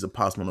 and he sees a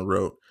possum on the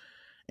road.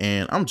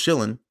 And I'm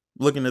chilling,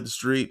 looking at the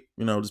street,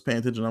 just paying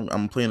attention.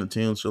 I'm playing the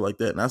tune, shit like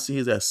that. And I see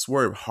his ass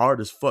swerve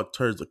hard as fuck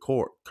towards the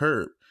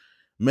curb,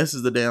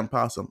 misses the damn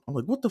possum. I'm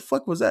like, what the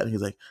fuck was that? And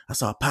he's like, I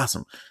saw a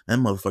possum. That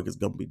motherfucker's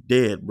gonna be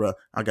dead, bro.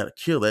 I gotta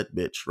kill that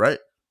bitch, right?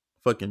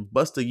 Fucking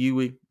Buster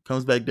Huey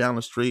comes back down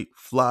the street,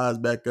 flies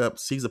back up,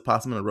 sees a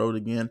possum in the road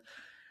again,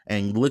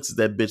 and looks at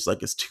that bitch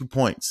like it's 2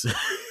 points.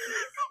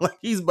 Like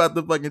he's about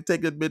to fucking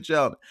take that bitch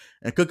out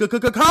and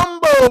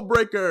combo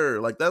breaker.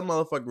 Like, that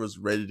motherfucker was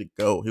ready to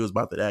go. He was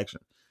about that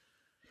action.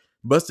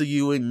 Buster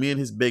Ewing, me and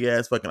his big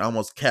ass fucking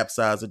almost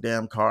capsize a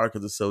damn car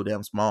because it's so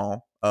damn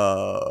small.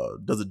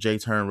 Does a J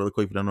turn really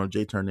quick. If you don't know what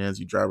J turn is,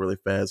 you drive really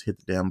fast, hit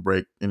the damn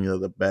brake, and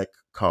the back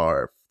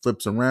car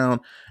flips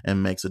around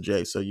and makes a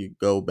J. So you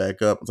go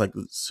back up. It's like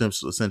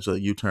essentially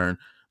a U turn,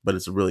 but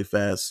it's a really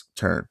fast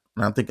turn.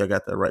 And I think I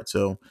got that right.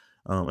 So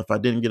if I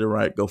didn't get it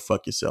right, go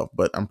fuck yourself.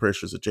 But I'm pretty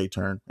sure it's a J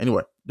turn.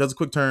 Anyway, does a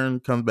quick turn,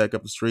 comes back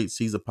up the street,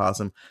 sees a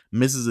possum,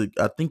 misses it.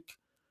 I think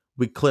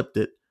we clipped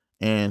it.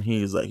 And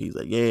he's like,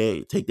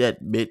 yeah, take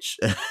that, bitch.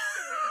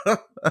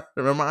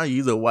 Remind you,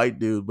 he's a white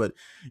dude, but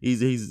he's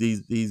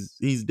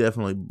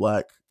definitely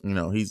black.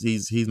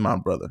 He's my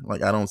brother.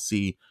 Like, I don't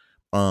see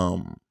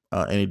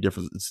any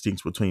difference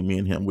distinction between me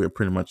and him. We're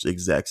pretty much the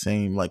exact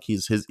same. Like,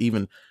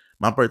 even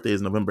my birthday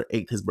is November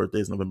 8th. His birthday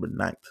is November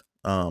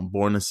 9th.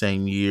 Born the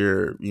same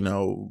year.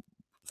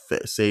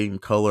 Same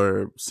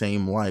color,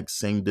 same likes,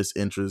 same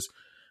disinterest.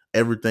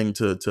 Everything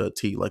to a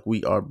T. Like,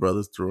 we are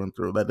brothers through and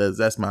through.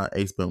 That's my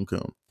ace boom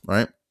coon,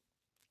 right?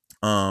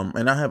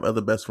 And I have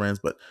other best friends,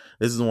 but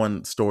this is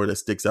one story that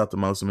sticks out the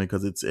most to me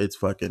because it's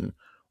fucking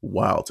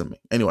wild to me.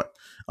 Anyway,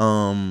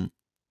 and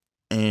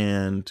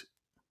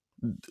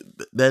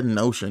that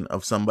notion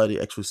of somebody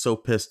actually so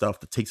pissed off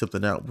to take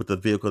something out with the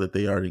vehicle that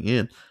they already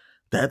in,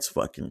 that's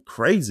fucking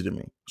crazy to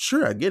me.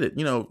 Sure, I get it.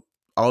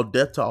 All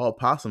death to all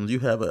possums. You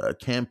have a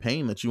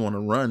campaign that you want to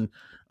run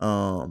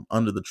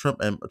under the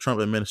Trump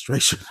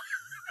administration.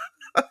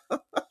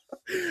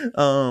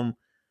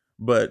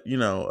 But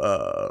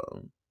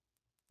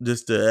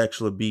just to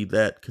actually be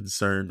that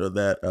concerned or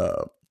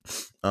that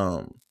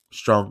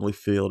strongly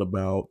feel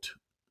about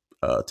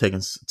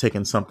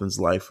taking something's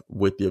life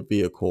with your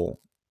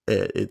vehicle,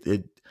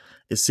 it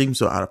seems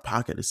so out of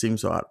pocket. It seems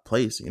so out of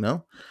place.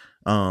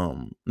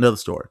 Another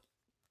story.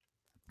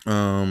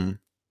 One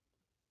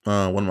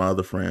of my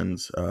other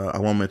friends, I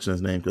won't mention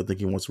his name because I think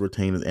he wants to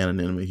retain his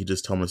anonymity. He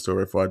just told me a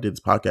story before I did this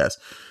podcast.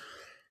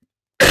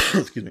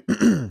 Excuse me.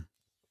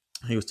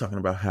 He was talking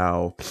about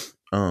how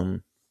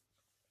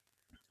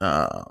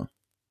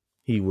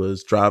he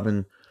was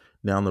driving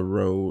down the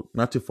road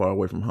not too far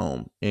away from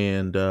home,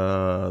 and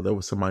there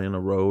was somebody in the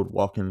road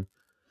walking,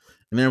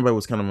 and everybody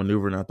was kind of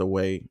maneuvering out the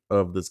way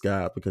of this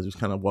guy because he was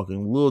kind of walking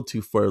a little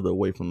too further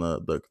away from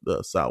the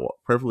sidewalk.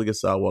 Perfectly good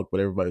sidewalk, but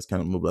everybody's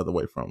kind of moved out of the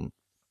way from him.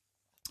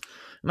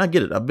 And I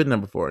get it. I've been there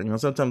before.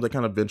 Sometimes I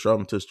kind of venture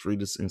off into the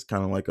street. It's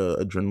kind of like a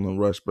adrenaline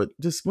rush, but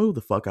just move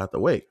the fuck out the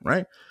way,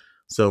 right?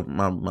 So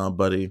my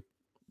buddy,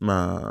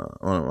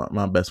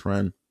 my best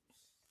friend,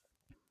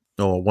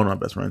 or one of my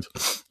best friends,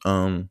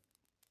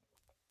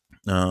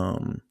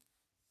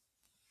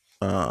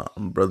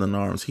 brother in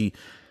arms, he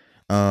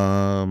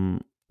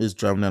is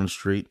driving down the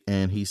street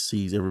and he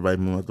sees everybody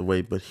moving out the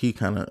way, but he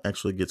kind of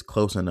actually gets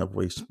close enough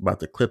where he's about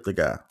to clip the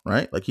guy,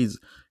 right? Like he's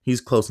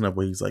close enough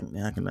where he's like,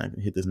 nah, I can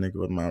hit this nigga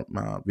with my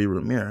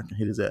V-rear mirror. I can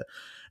hit his ass.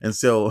 And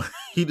so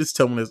he just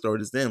told me this story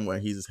just then where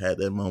he just had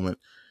that moment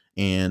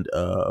and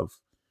of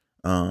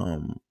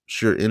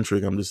sheer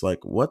intrigue. I'm just like,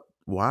 what?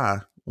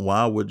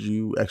 Why would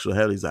you actually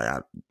have? He's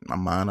like,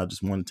 I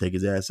just want to take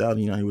his ass out.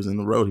 He was in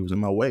the road. He was in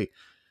my way.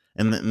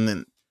 And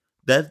then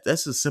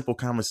that's a simple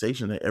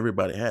conversation that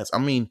everybody has. I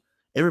mean,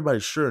 everybody,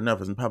 sure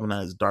enough, is probably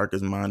not as dark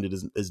as minded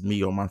as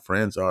me or my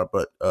friends are,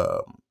 but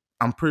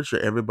I'm pretty sure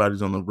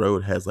everybody's on the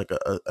road has like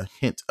a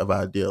hint of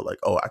idea, like,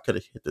 oh, I could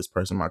have hit this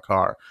person in my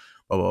car,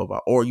 blah, blah, blah.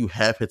 Or you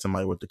have hit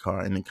somebody with the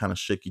car and it kind of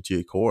shook you to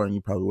your core and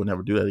you probably would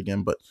never do that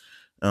again. But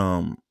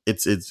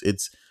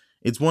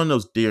it's one of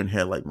those deer in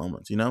headlight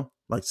moments,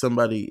 like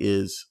somebody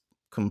is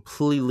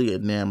completely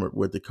enamored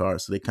with the car,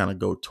 so they kind of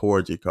go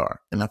towards your car.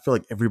 And I feel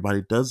like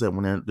everybody does that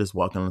when they're just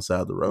walking on the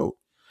side of the road.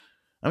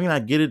 I mean, I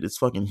get it. It's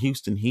fucking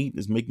Houston heat.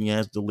 It's making your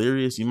ass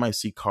delirious. You might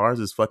see cars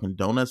as fucking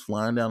donuts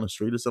flying down the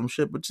street or some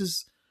shit, but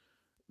just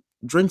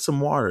drink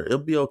some water. It'll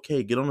be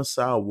okay. Get on the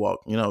sidewalk,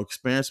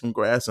 experience some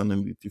grass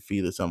underneath your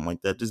feet or something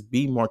like that. Just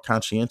be more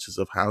conscientious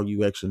of how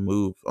you actually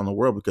move on the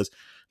world, because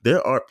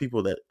there are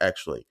people that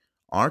actually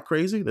are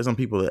crazy. There's some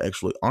people that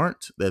actually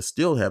aren't, that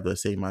still have the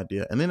same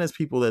idea. And then there's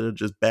people that are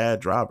just bad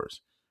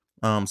drivers.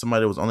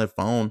 Somebody that was on their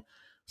phone,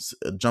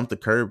 jumped the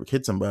curb,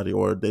 hit somebody,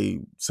 or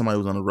somebody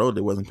was on the road,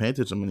 they wasn't paying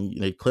attention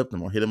and they clipped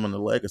them or hit them on the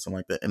leg or something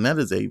like that. And that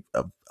is a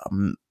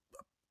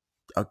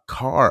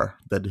car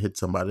that hit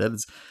somebody.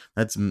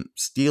 That's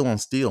steel on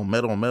steel,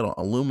 metal on metal,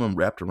 aluminum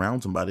wrapped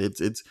around somebody.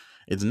 It's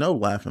no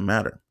laughing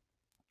matter.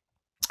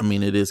 I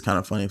mean, it is kind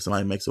of funny if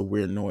somebody makes a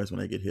weird noise when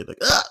they get hit, like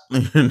ah!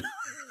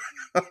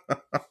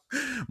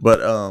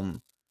 But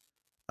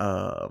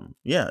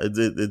yeah,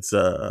 it's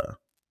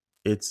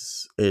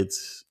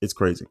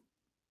crazy.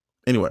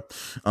 Anyway,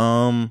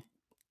 yeah,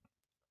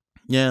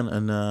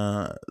 and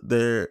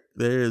there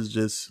is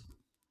just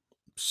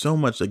so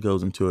much that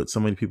goes into it. So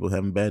many people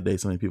having bad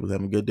days, so many people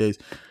having good days,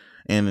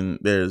 and then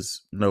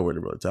there's nowhere to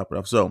really top it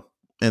off. So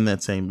in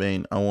that same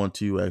vein, I want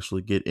to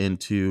actually get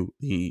into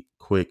the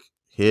quick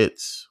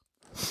hits.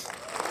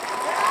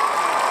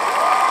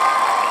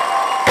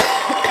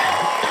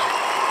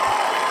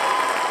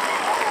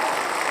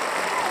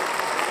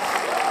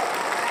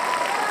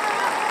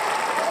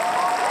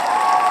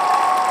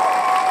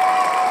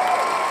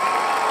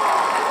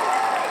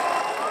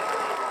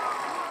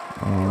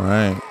 All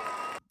right.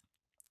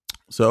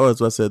 So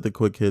as I said, the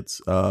quick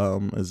hits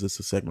is just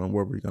a segment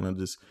where we're gonna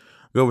just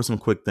go over some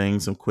quick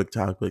things, some quick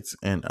topics,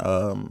 and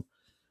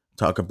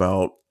talk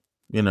about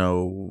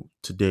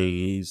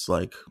today's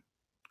like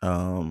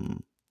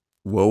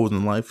woes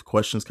in life,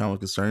 questions, common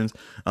concerns.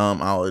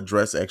 I'll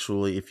address,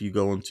 actually, if you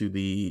go into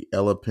the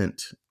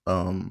Elephant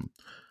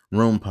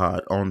Room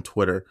Pod on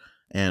Twitter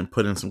and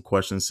put in some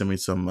questions, send me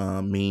some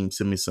memes,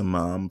 send me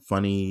some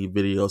funny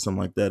videos,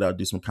 something like that. I'll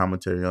do some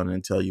commentary on it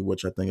and tell you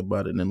what I think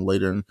about it. And then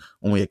later,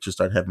 when we actually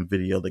start having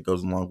video that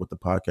goes along with the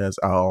podcast,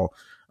 I'll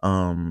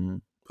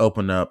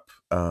open up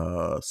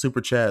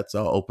super chats.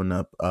 I'll open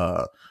up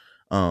a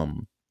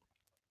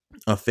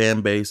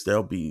fan base.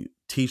 There'll be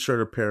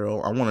t-shirt,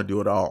 apparel. I want to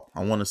do it all.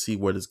 I want to see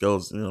where this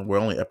goes. We're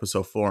only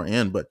episode 4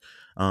 in, but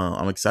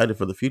I'm excited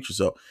for the future.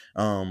 So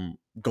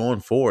going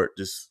forward,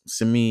 just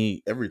send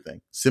me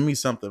everything. Send me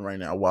something right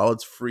now while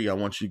it's free. I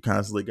want you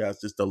constantly, guys,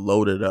 just to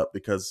load it up,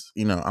 because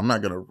I'm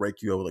not gonna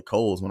rake you over the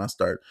coals when I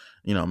start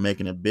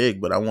making it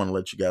big. But I want to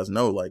let you guys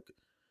know, like,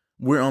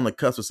 we're on the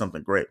cusp of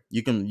something great.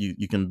 You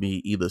can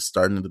be either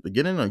starting at the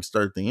beginning or you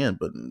start at the end,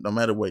 but no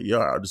matter what you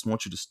are, I just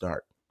want you to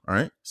start. All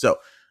right. So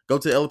go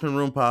to Elephant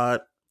Room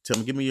Pod.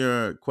 Give me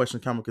your question,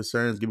 comment,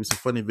 concerns. Give me some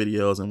funny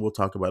videos, and we'll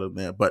talk about it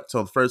there. But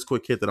so the first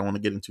quick hit that I want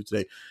to get into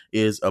today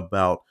is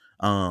about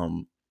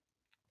my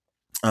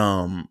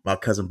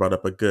cousin brought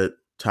up a good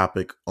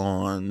topic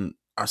on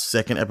our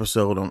second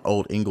episode on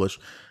Old English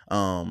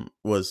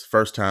was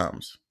first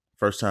times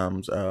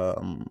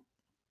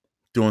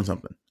doing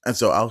something. And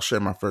so I'll share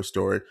my first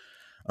story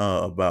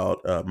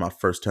about my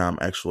first time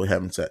actually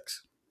having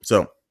sex.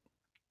 So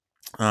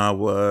I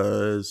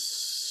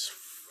was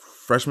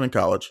freshman in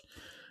college,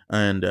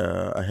 and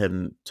I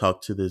hadn't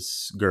talked to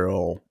this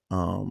girl.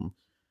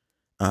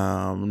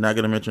 Not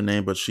gonna mention her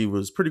name, but she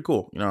was pretty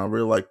cool. You know, I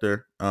really liked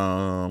her.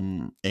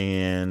 And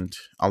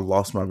I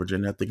lost my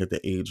virginity, I think, at the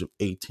age of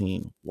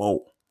 18.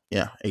 Whoa,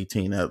 yeah,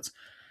 18.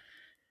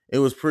 It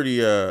was pretty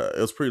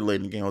late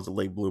in the game. I was a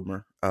late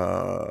bloomer.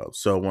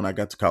 So when I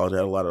got to college, I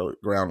had a lot of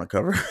ground to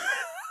cover.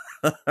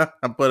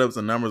 I put up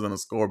some numbers on the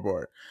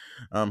scoreboard.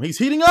 He's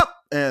heating up,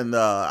 and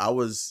I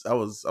was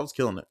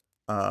killing it.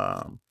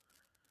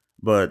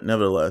 But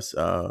nevertheless,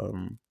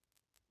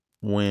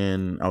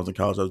 when I was in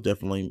college, I was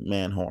definitely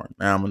man horn.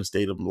 Now I'm in a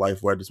state of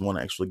life where I just want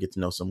to actually get to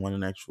know someone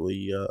and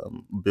actually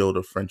build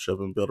a friendship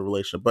and build a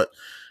relationship. But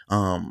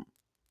um,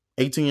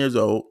 18 years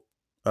old,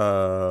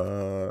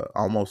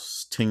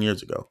 almost 10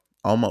 years ago,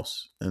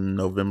 almost in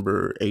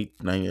November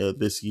 8th,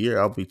 this year,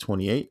 I'll be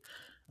 28.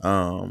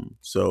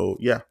 So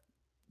yeah,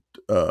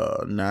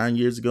 9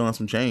 years ago and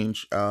some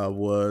change, I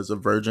was a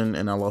virgin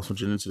and I lost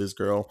virginity to this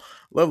girl,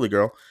 lovely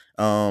girl.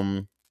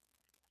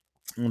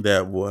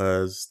 That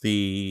was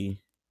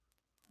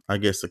I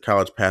guess, the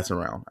college pass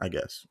around, I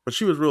guess. But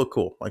she was real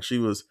cool. Like, she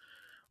was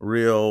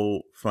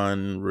real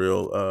fun,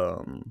 real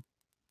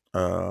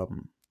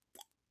um,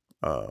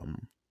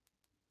 um,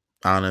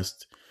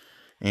 honest,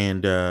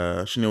 and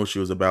she knew what she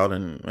was about,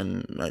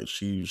 and like,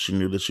 she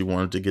knew that she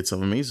wanted to get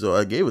some of me, so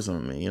I gave her some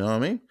of me. You know what I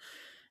mean?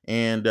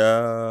 And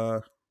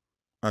I'll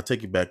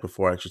take you back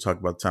before I actually talk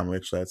about the time we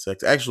actually had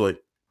sex. Actually,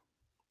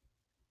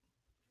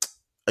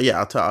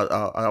 yeah,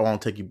 I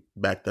won't take you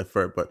back that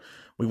far, but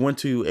we went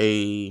to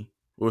a.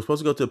 We were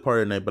supposed to go to a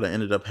party tonight, but I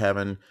ended up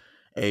having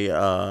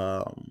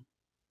a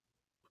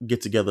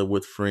get together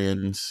with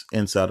friends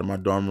inside of my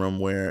dorm room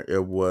where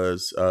it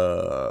was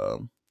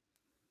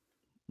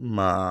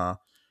my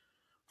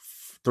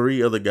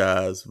three other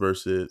guys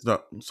versus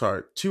no,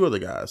 sorry, two other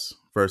guys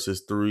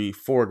versus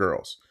four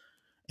girls.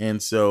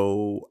 And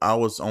so I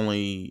was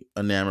only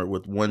enamored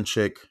with one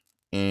chick,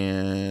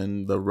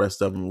 and the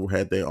rest of them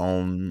had their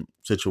own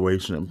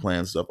situation and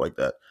plans, stuff like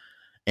that.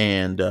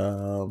 And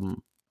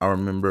I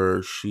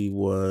remember she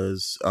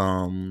was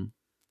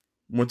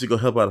went to go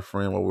help out a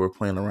friend while we were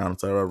playing around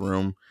inside our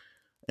room.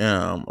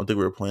 I think we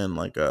were playing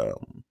like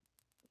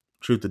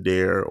Truth or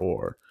Dare,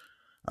 or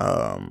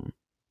um,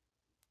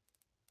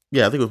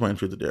 yeah, I think we were playing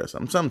Truth or Dare,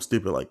 something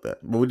stupid like that.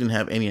 But we didn't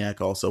have any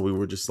alcohol, so we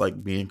were just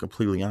like being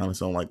completely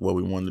honest on like what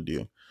we wanted to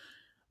do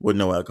with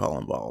no alcohol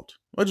involved,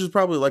 which is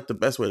probably like the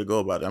best way to go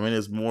about it. I mean,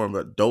 it's more of an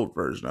adult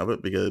version of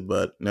it,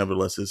 but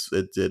nevertheless,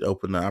 it did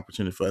open the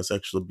opportunity for us to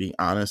actually be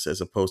honest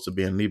as opposed to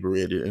being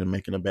inebriated and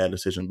making a bad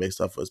decision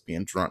based off of us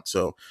being drunk.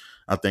 So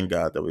I thank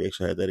God that we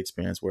actually had that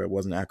experience where it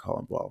wasn't alcohol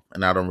involved,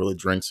 and I don't really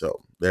drink,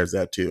 so there's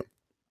that too.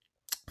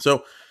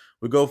 So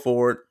we go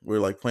forward. We're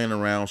like playing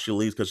around. She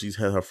leaves because she's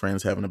had her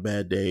friends having a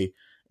bad day,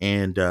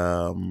 and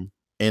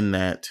in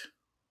that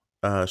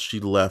she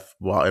left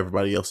while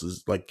everybody else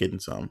is like getting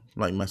some,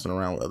 like messing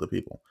around with other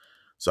people.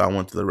 So I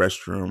went to the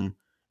restroom,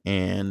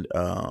 and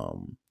I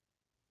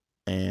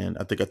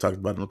think I talked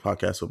about it on the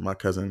podcast with my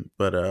cousin,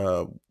 but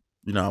I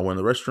went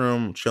to the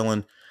restroom,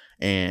 chilling,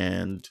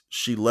 and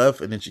she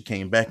left, and then she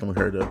came back, and we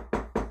heard her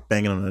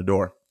banging on the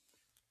door.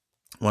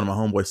 One of my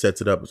homeboys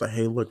sets it up. It's like,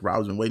 "Hey, look,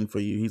 Rob's been waiting for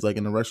you. He's like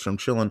in the restroom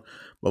chilling,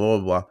 blah blah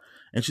blah."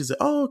 And she said,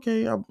 "Oh,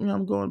 okay,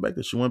 I'm going back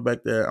there." She went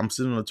back there. I'm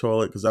sitting on the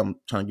toilet because I'm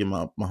trying to give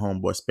my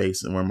homeboy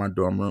space, and we're in my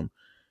dorm room.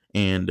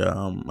 And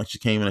like, she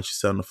came in and she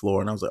sat on the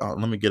floor, and I was like, "Oh,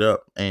 let me get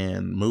up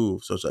and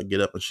move." So I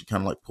get up, and she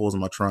kind of like pulls in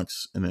my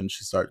trunks, and then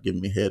she started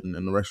giving me head in the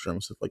restroom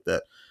and stuff like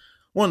that.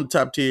 One of the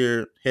top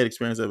tier head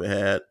experience I've ever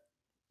had.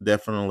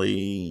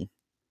 Definitely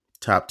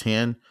top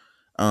 10.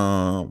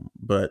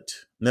 But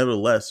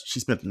nevertheless, she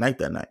spent the night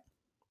that night.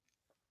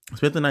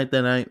 Spent the night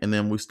that night, and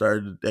then we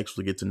started to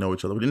actually get to know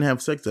each other. We didn't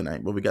have sex that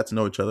night, but we got to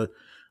know each other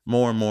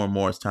more and more and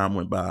more as time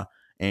went by.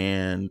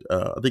 And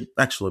I think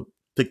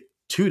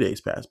 2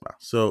 days passed by.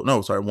 So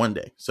no, sorry, one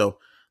day. So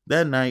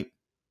that night,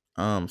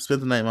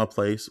 spent the night in my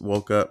place.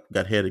 Woke up,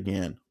 got head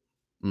again,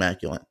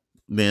 immaculate.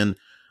 Then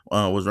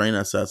it was raining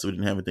outside, so we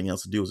didn't have anything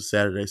else to do. It was a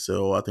Saturday,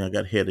 so I think I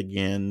got head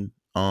again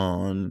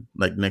on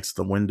like next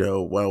to the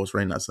window while it was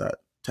raining outside.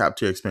 Top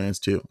tier experience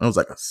too. It was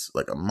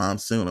like a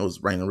monsoon. It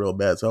was raining real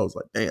bad, so I was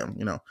like, damn,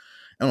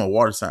 I'm a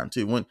water sign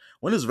too. When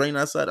it's raining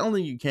outside, the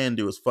only thing you can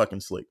do is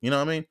fucking sleep. You know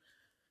what I mean?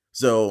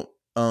 So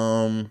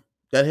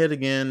got hit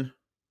again.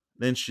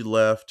 Then she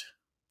left.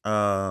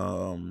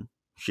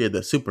 She had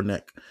that super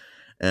neck,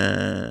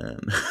 and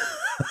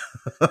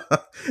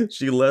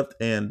she left,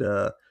 and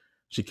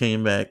she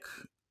came back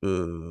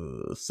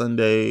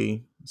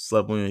Sunday.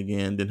 Slept with me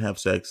again. Didn't have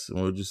sex, and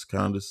we were just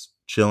kind of just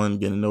chilling,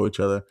 getting to know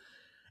each other.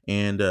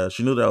 And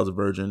she knew that I was a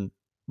virgin,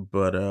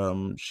 but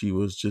she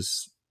was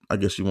just, I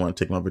guess she wanted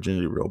to take my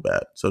virginity real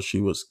bad, so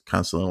she was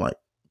constantly like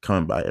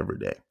coming by every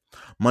day.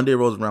 Monday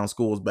rolls around,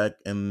 school's back,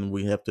 and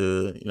we have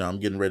to, I'm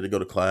getting ready to go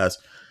to class.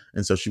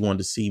 And so she wanted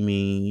to see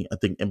me, I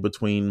think, in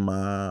between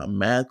my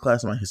math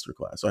class and my history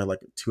class. So I had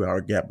like a 2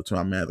 hour gap between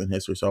my math and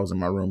history. So I was in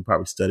my room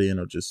probably studying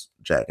or just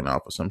jacking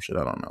off or some shit.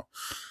 I don't know.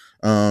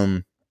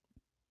 Um,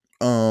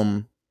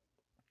 um,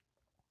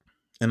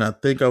 and I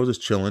think I was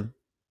just chilling.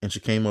 And she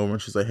came over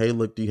and she's like, "Hey,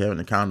 look, do you have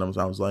any condoms?"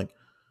 I was like,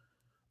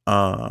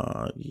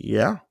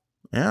 yeah.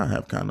 Yeah, I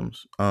have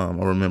condoms. I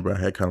remember I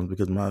had condoms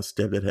because my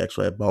stepdad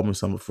actually had bought me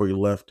some before he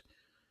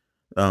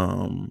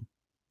um,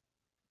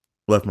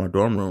 left my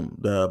dorm room,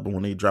 but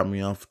when he dropped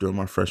me off during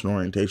my freshman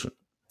orientation.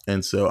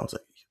 And so I was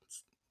like,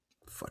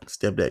 fucking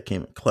stepdad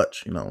came in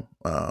clutch,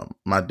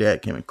 my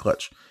dad came in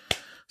clutch.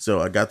 So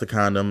I got the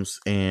condoms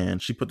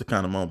and she put the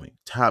condom on me.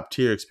 Top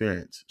tier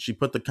experience. She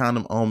put the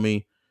condom on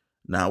me,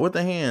 not with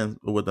the hands,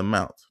 but with the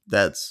mouth.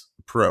 That's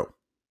pro,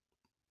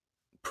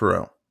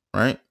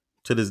 right?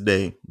 To this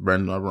day,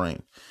 burned my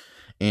brain.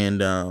 And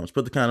she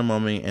put the condom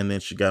on me, and then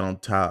she got on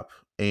top,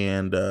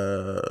 and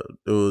it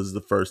was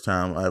the first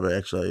time I ever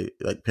actually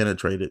like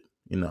penetrated,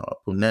 a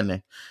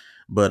punene.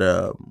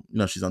 But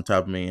she's on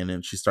top of me, and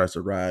then she starts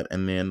to ride,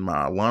 and then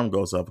my alarm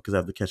goes off because I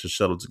have to catch a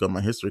shuttle to go to my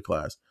history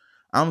class.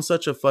 I'm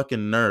such a fucking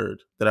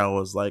nerd that I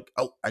was like,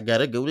 "Oh, I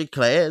gotta go to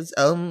class.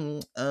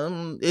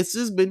 This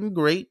has been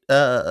great.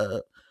 I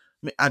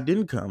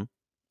didn't come.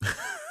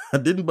 I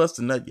didn't bust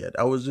a nut yet.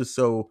 I was just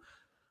so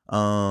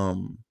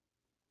um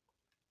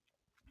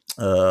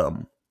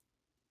um.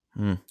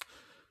 hmm,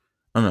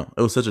 I don't know.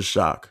 It was such a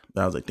shock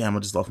that I was like, damn, I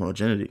just lost my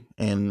virginity.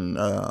 And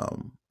I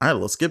had a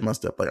little skip my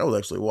step. Like, I was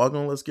actually walking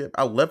a little skip.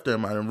 I left her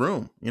in my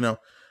room, I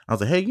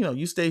was like, hey,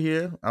 you stay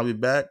here. I'll be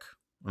back.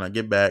 When I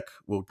get back,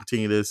 we'll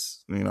continue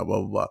this, blah,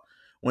 blah, blah.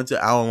 Went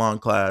to hour-long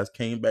class,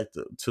 came back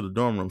to the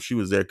dorm room. She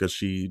was there because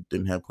she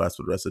didn't have class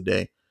for the rest of the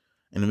day.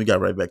 And then we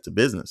got right back to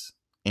business.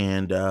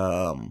 And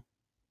I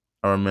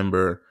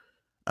remember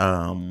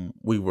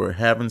we were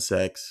having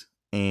sex,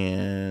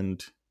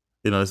 and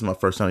this is my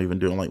first time even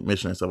doing like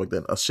mission and stuff like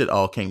that. Shit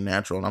all came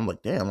natural, and I'm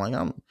like, damn, like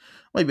I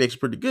might be actually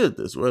pretty good at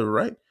this, whatever,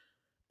 right?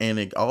 And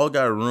it all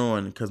got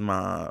ruined because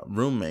my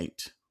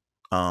roommate,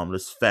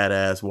 this fat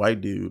ass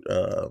white dude,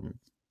 I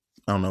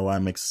don't know why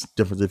it makes a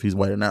difference if he's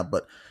white or not,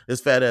 but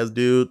this fat ass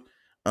dude,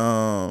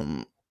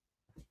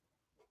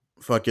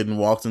 fucking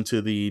walks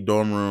into the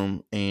dorm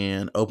room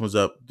and opens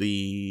up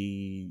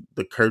the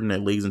curtain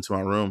that leads into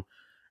my room,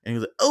 and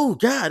he's like, "Oh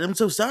God, I'm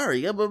so sorry.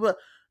 Yeah, but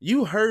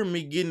you heard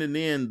me getting it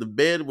in. The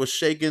bed was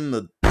shaking,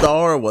 the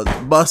door was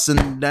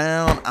busting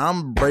down.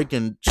 I'm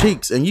breaking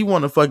cheeks, and you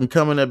want to fucking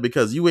come in there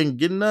because you ain't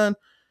getting none?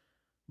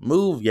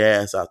 Move your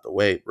ass out the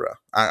way, bro."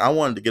 I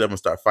wanted to get up and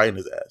start fighting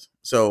his ass.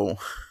 So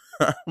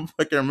I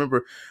fucking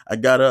remember I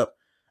got up.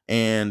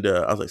 And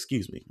I was like,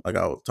 excuse me. Like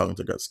I was talking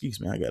to God, excuse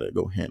me, I gotta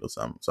go handle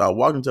something. So I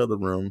walked into the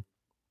room,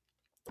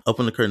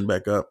 open the curtain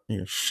back up,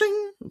 and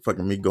shing,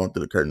 fucking me going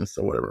through the curtains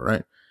or whatever,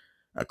 right?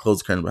 I close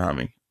the curtain behind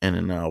me, and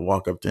then I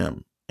walk up to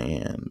him,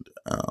 and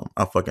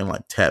I fucking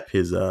like tap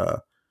his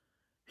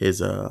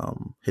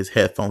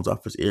headphones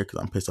off his ear because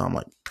I'm pissed off. I'm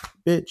like,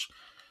 bitch.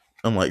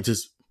 I'm like,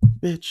 just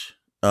bitch.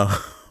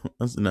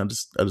 And I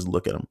just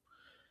look at him.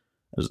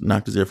 I just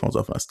knocked his earphones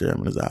off and I stare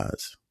him in his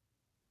eyes.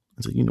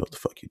 I said, you know what the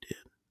fuck you did.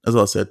 That's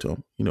all I said to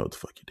him. You know what the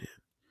fuck you did.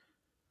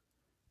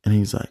 And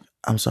he's like,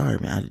 I'm sorry,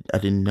 man. I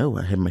didn't know.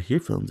 I had my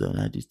earphones on.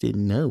 I just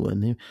didn't know.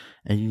 And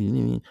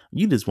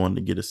you just wanted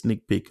to get a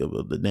sneak peek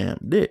of the damn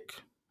dick.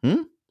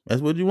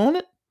 That's what you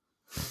wanted?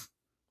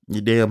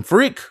 You damn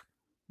freak.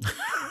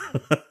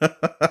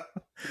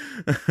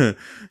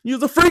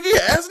 You's a freaky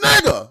ass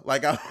nigga.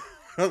 Like I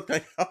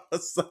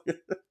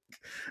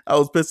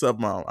was pissed off,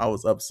 Mom. I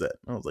was upset.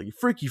 I was like, you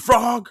freaky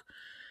frog.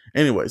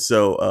 Anyway,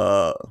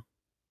 so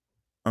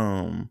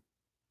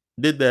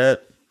did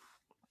that.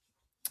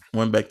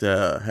 Went back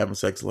to having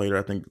sex later,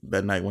 I think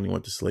that night when he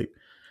went to sleep.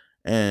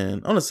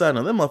 And on the side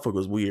note, that motherfucker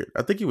was weird.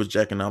 I think he was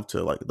jacking off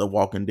to like The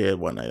Walking Dead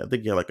one night. I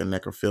think he had like a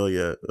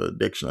necrophilia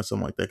addiction or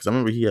something like that. Because I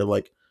remember he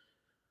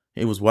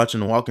was watching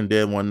The Walking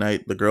Dead one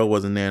night. The girl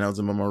wasn't there, and I was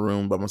in my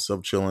room by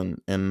myself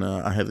chilling. And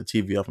I had the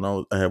TV off,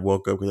 and I had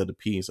woke up because I had to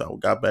pee. So I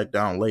got back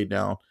down, laid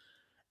down.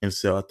 And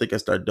so I think I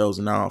started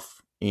dozing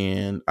off.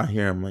 And I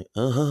hear him like,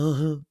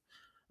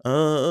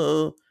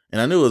 and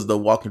I knew it was The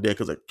Walking Dead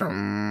because like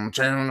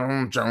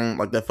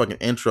that fucking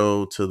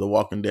intro to The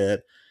Walking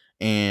Dead.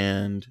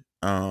 And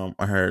I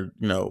heard,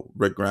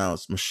 Rick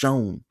Grimes,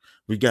 Michonne,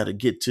 we gotta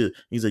get to.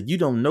 He's like, you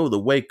don't know the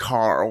way,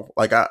 Carl.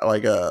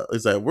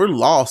 It's like, we're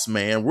lost,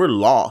 man. We're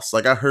lost.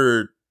 Like I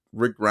heard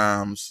Rick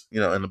Grimes,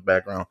 in the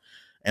background,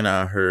 and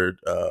I heard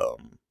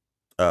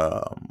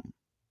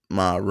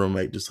my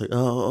roommate just like,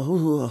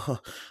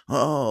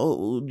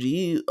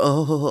 gee,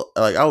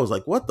 like I was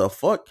like, what the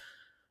fuck?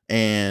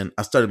 And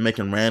I started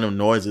making random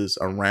noises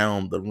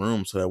around the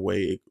room so that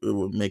way it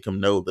would make him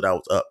know that I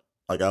was up.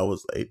 Like I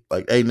was like,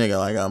 hey nigga,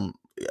 like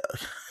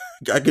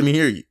I can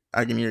hear you.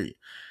 I can hear you.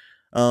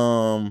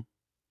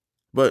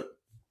 But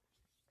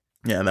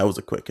yeah, that was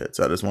a quick hit.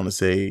 So I just want to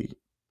say,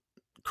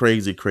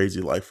 crazy,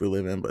 crazy life we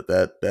live in. But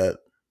that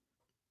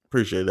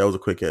appreciate it. That was a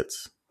quick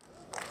hits.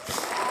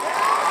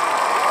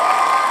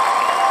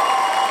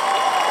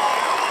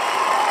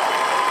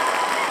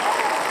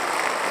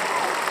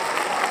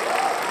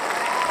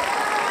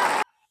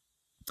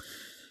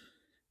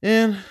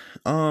 And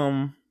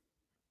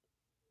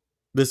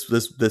this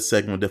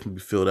segment will definitely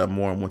be filled out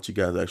more once you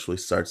guys actually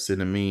start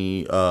sending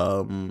me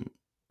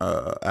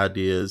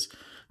ideas,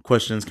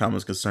 questions,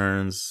 comments,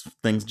 concerns,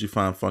 things that you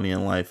find funny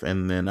in life,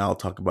 and then I'll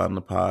talk about in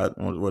the pod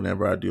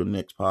whenever I do a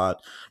next pod.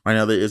 Right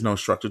now there is no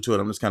structure to it.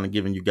 I'm just kind of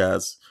giving you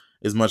guys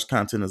as much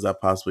content as I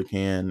possibly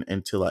can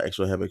until I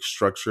actually have a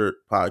structured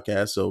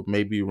podcast. So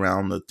maybe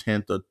around the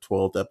 10th or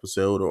 12th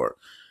episode, or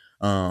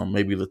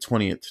maybe the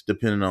 20th,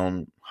 depending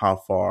on how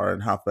far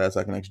and how fast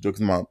I can actually do it.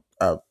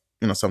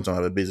 Because sometimes I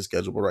have a busy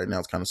schedule, but right now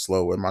it's kind of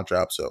slow with my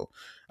job. So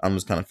I'm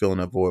just kind of filling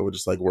that void with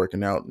just like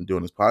working out and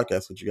doing this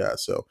podcast with you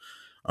guys. So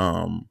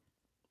um,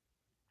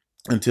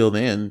 until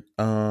then,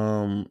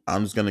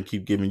 I'm just going to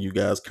keep giving you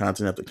guys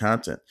content after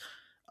content.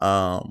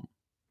 I'm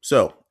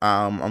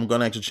going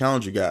to actually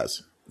challenge you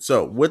guys.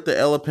 So with the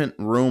Elephant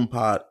Room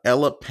Pod,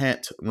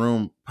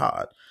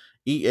 ELEPANTROOMPOD.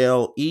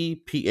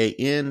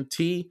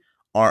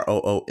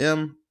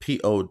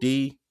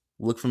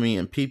 Look for me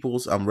in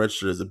Peoples. I'm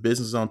registered as a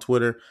business on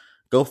Twitter.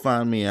 Go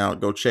find me out.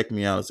 Go check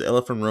me out. It's the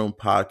Elephant Room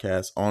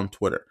Podcast on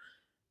Twitter.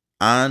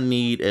 I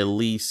need at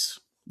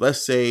least,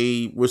 let's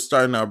say we're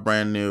starting out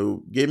brand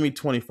new. Give me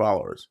 20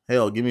 followers.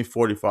 Hell, give me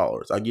 40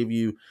 followers. I give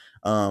you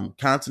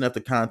content after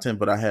content,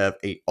 but I have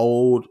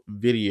old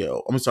audio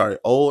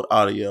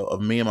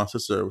of me and my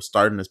sister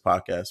starting this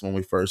podcast when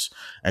we first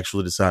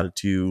actually decided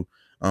to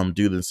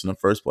do this in the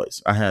first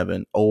place. I have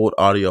an old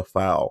audio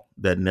file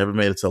that never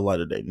made it to the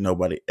light of day.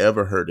 Nobody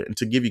ever heard it. And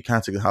to give you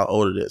context of how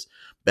old it is,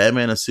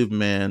 Batman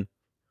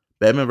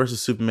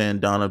versus Superman,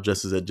 Dawn of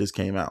Justice that just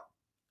came out.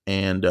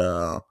 And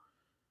or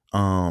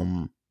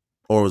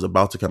was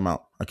about to come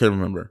out. I can't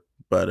remember,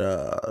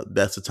 but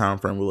that's the time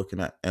frame we're looking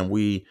at. And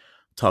we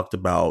talked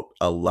about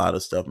a lot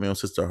of stuff. Me and my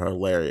sister are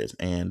hilarious,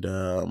 and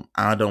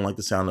I don't like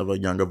the sound of a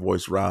younger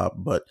voice, Rob,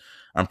 but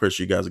I'm pretty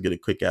sure you guys will get a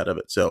kick out of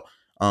it. So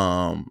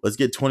let's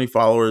get 20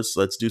 followers.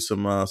 Let's do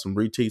some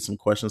retweets, some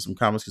questions, some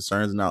comments,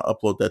 concerns, and I'll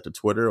upload that to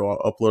Twitter, or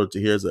I'll upload it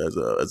to here as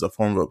a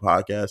form of a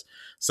podcast.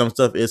 Some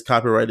stuff is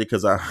copyrighted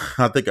because I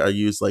think I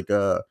used like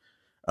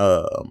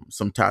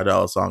some Ty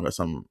Dolla song or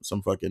some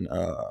fucking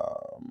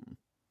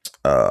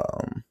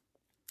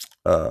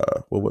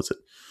what was it?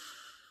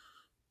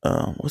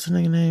 What's the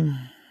nigga name?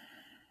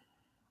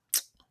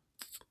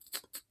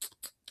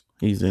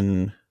 He's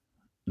in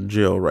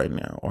jail right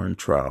now, or in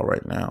trial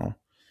right now,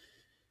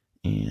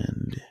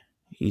 and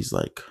he's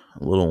like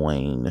Lil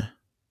Wayne,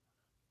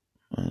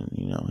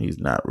 and he's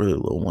not really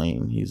Lil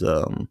Wayne. He's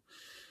I'm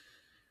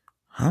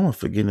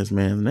forgetting this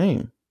man's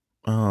name.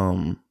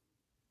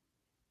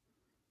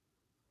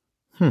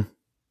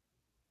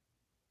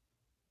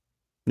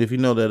 If you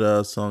know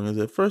that song, is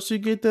it first you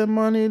get that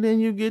money, then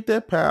you get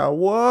that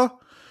power?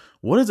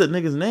 What is that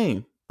nigga's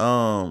name?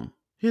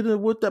 Hit it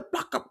with that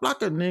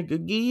blocker,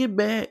 nigga, give it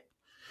back.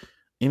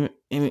 Give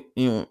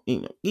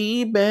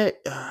it back.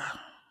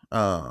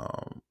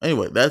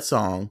 Anyway, that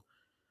song,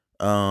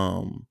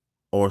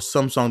 or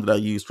some song that I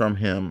used from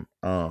him,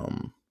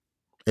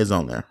 is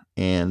on there.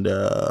 And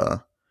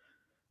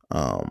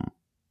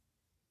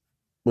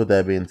with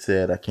that being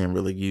said, I can't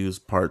really use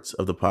parts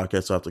of the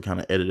podcast, so I have to kind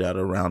of edit out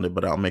around it,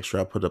 but I'll make sure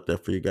I put up there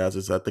for you guys.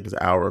 I think it's an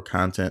hour of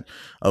content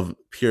of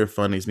pure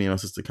funnies. Me and my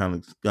sister kind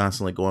of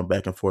constantly going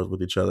back and forth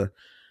with each other.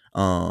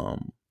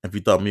 If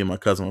you thought me and my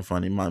cousin were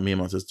funny, me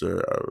and my sister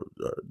are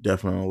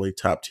definitely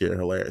top tier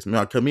hilarious. Me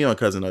and my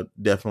cousin are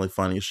definitely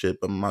funny as shit,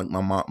 but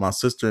my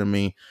sister and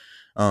me,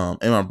 and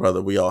my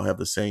brother, we all have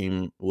the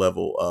same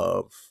level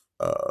of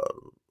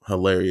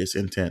hilarious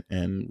intent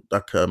and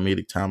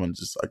comedic timing,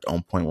 just like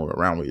on point when we're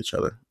around with each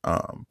other.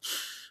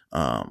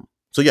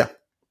 So yeah,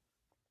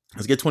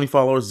 let's get 20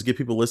 followers. Let's get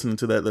people listening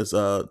to that. Let's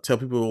tell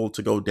people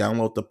to go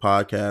download the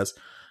podcast.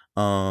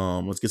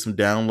 Let's get some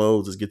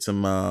downloads. Let's get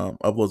some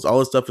uploads. All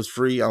this stuff is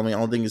free. I mean, the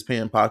only thing is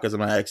paying podcasts. I'm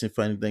not asking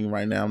for anything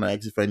right now. I'm not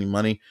asking for any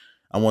money.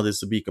 I want this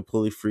to be a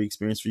completely free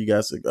experience for you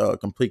guys, a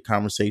complete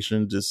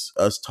conversation, just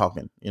us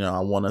talking. I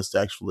want us to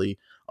actually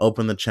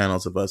open the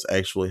channels of us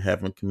actually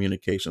having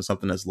communication,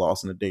 something that's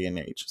lost in the day and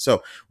age.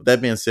 So with that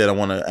being said, I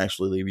want to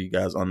actually leave you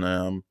guys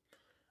on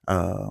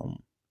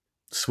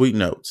sweet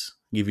notes,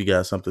 give you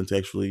guys something to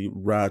actually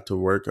ride to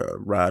work,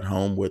 ride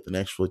home with, and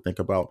actually think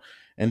about,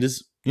 and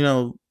just,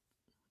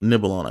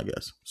 nibble on, I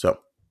guess. So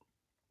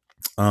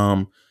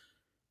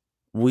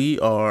we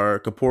are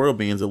corporeal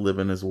beings that live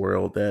in this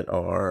world that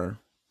are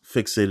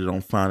fixated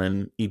on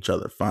finding each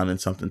other, finding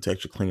something to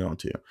actually cling on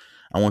to.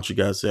 I want you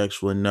guys to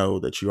actually know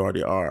that you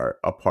already are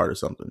a part of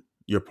something.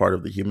 You're part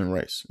of the human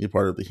race. You're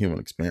part of the human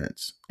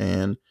experience.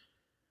 And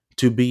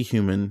to be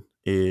human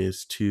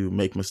is to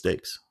make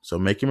mistakes. So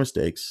make your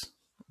mistakes,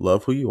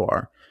 love who you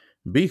are,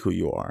 be who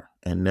you are,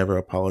 and never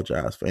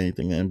apologize for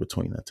anything in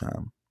between that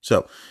time.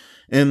 So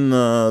in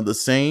the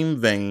same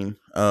vein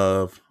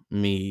of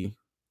me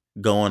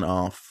going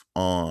off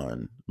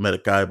on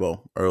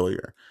Maracaibo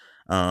earlier,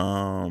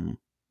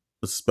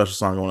 it's a special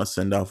song I want to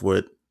send off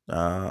with,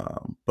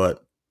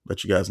 but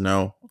let you guys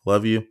know,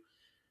 love you,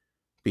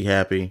 be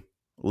happy,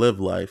 live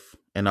life,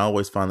 and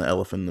always find the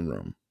elephant in the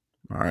room.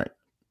 All right,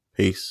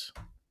 peace.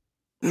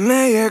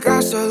 Me llega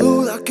esa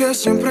duda que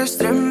siempre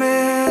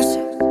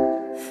estremece.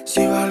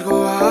 Si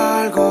valgo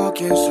algo,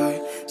 ¿quién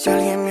soy? Si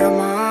alguien me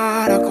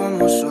amara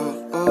como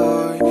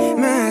soy.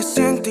 Me he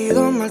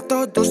sentido mal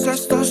todos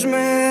estos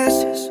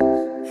meses,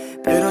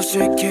 pero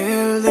sé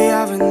que el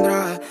día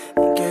vendrá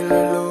y que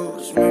la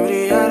luz me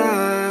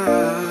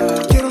brillará.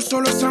 Quiero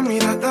solo esa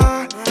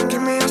mirada que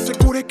me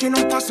asegure que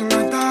no pasa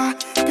nada,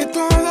 que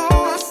todo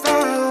ha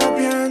estado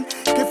bien,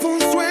 que fue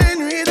un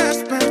sueño y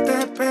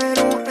desperté,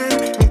 pero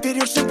en mi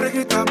interior siempre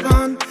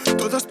gritaban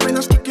todas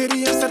penas que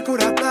querían ser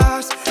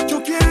curadas.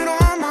 Yo quiero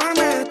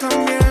amarme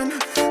también,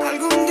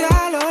 algún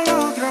día lo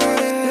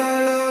lograré, lo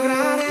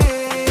lograré,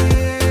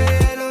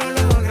 lo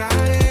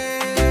lograré.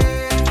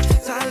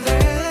 Saldré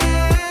de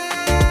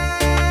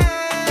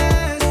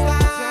esta,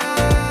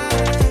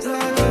 lo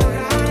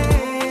lograré,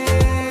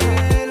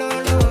 lo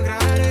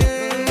lograré.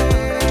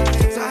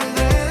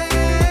 Saldré de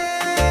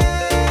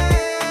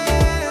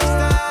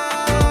esta.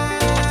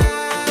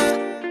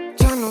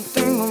 Ya no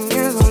tengo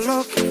miedo, lo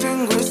que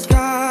tengo es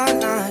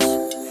ganas.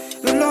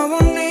 Ver lo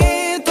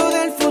bonito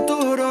del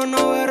futuro,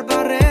 no ver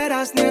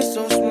barreras ni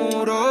esos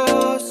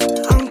muros.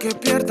 Aunque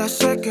pierdas,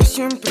 sé que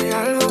siempre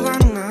algo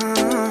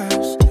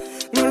ganas.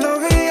 No lo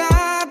veía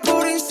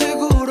por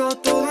inseguro,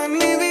 todo en mi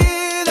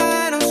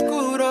vida era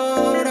oscuro.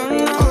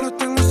 Ahora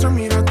tengo esa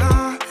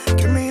mirada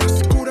que me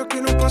asegura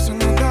que no pasa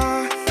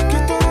nada, que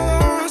todo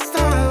ha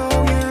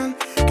estado bien,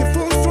 que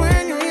fue un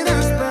sueño y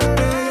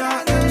desperté.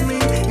 Ya en mi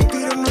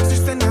interior no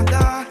existe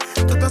nada,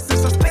 todas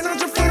esas penas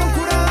ya fueron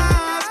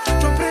curadas.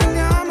 Yo aprendí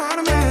a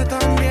amarme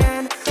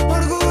también,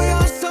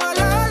 orgulloso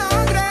lo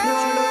logré. Lo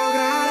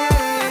lograré,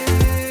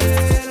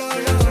 lo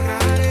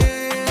lograré.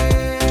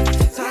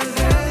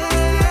 Saldré de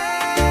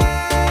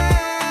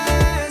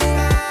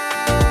esta,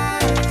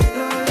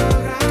 lo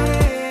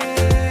lograré,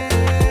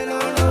 lo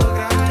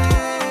lograré.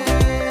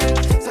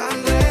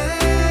 Saldré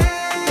de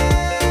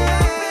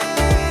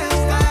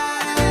esta.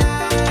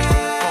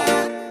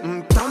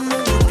 Estamos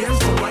muy bien,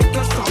 solo hay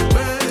que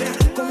saber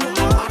cómo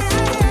amarse,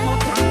 cómo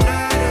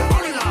tener.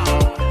 Hola,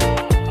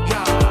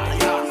 ya,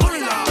 ya,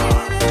 hola.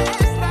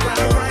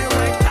 Right.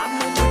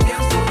 Estamos muy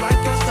bien, solo hay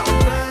que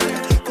saber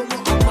cómo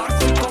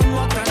amarse, cómo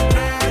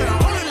tener.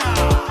 Hola,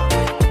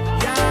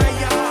 ya,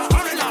 ya,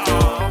 hola.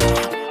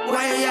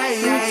 Güey,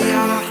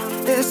 ya.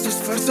 Esas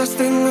fuerzas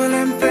tengo el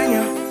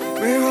empeño,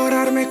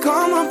 mejorarme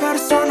como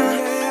persona.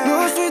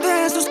 No soy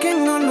de esos que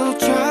no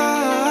luchan.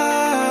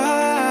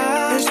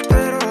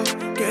 Espero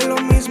que lo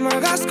mismo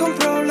hagas con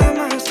problemas.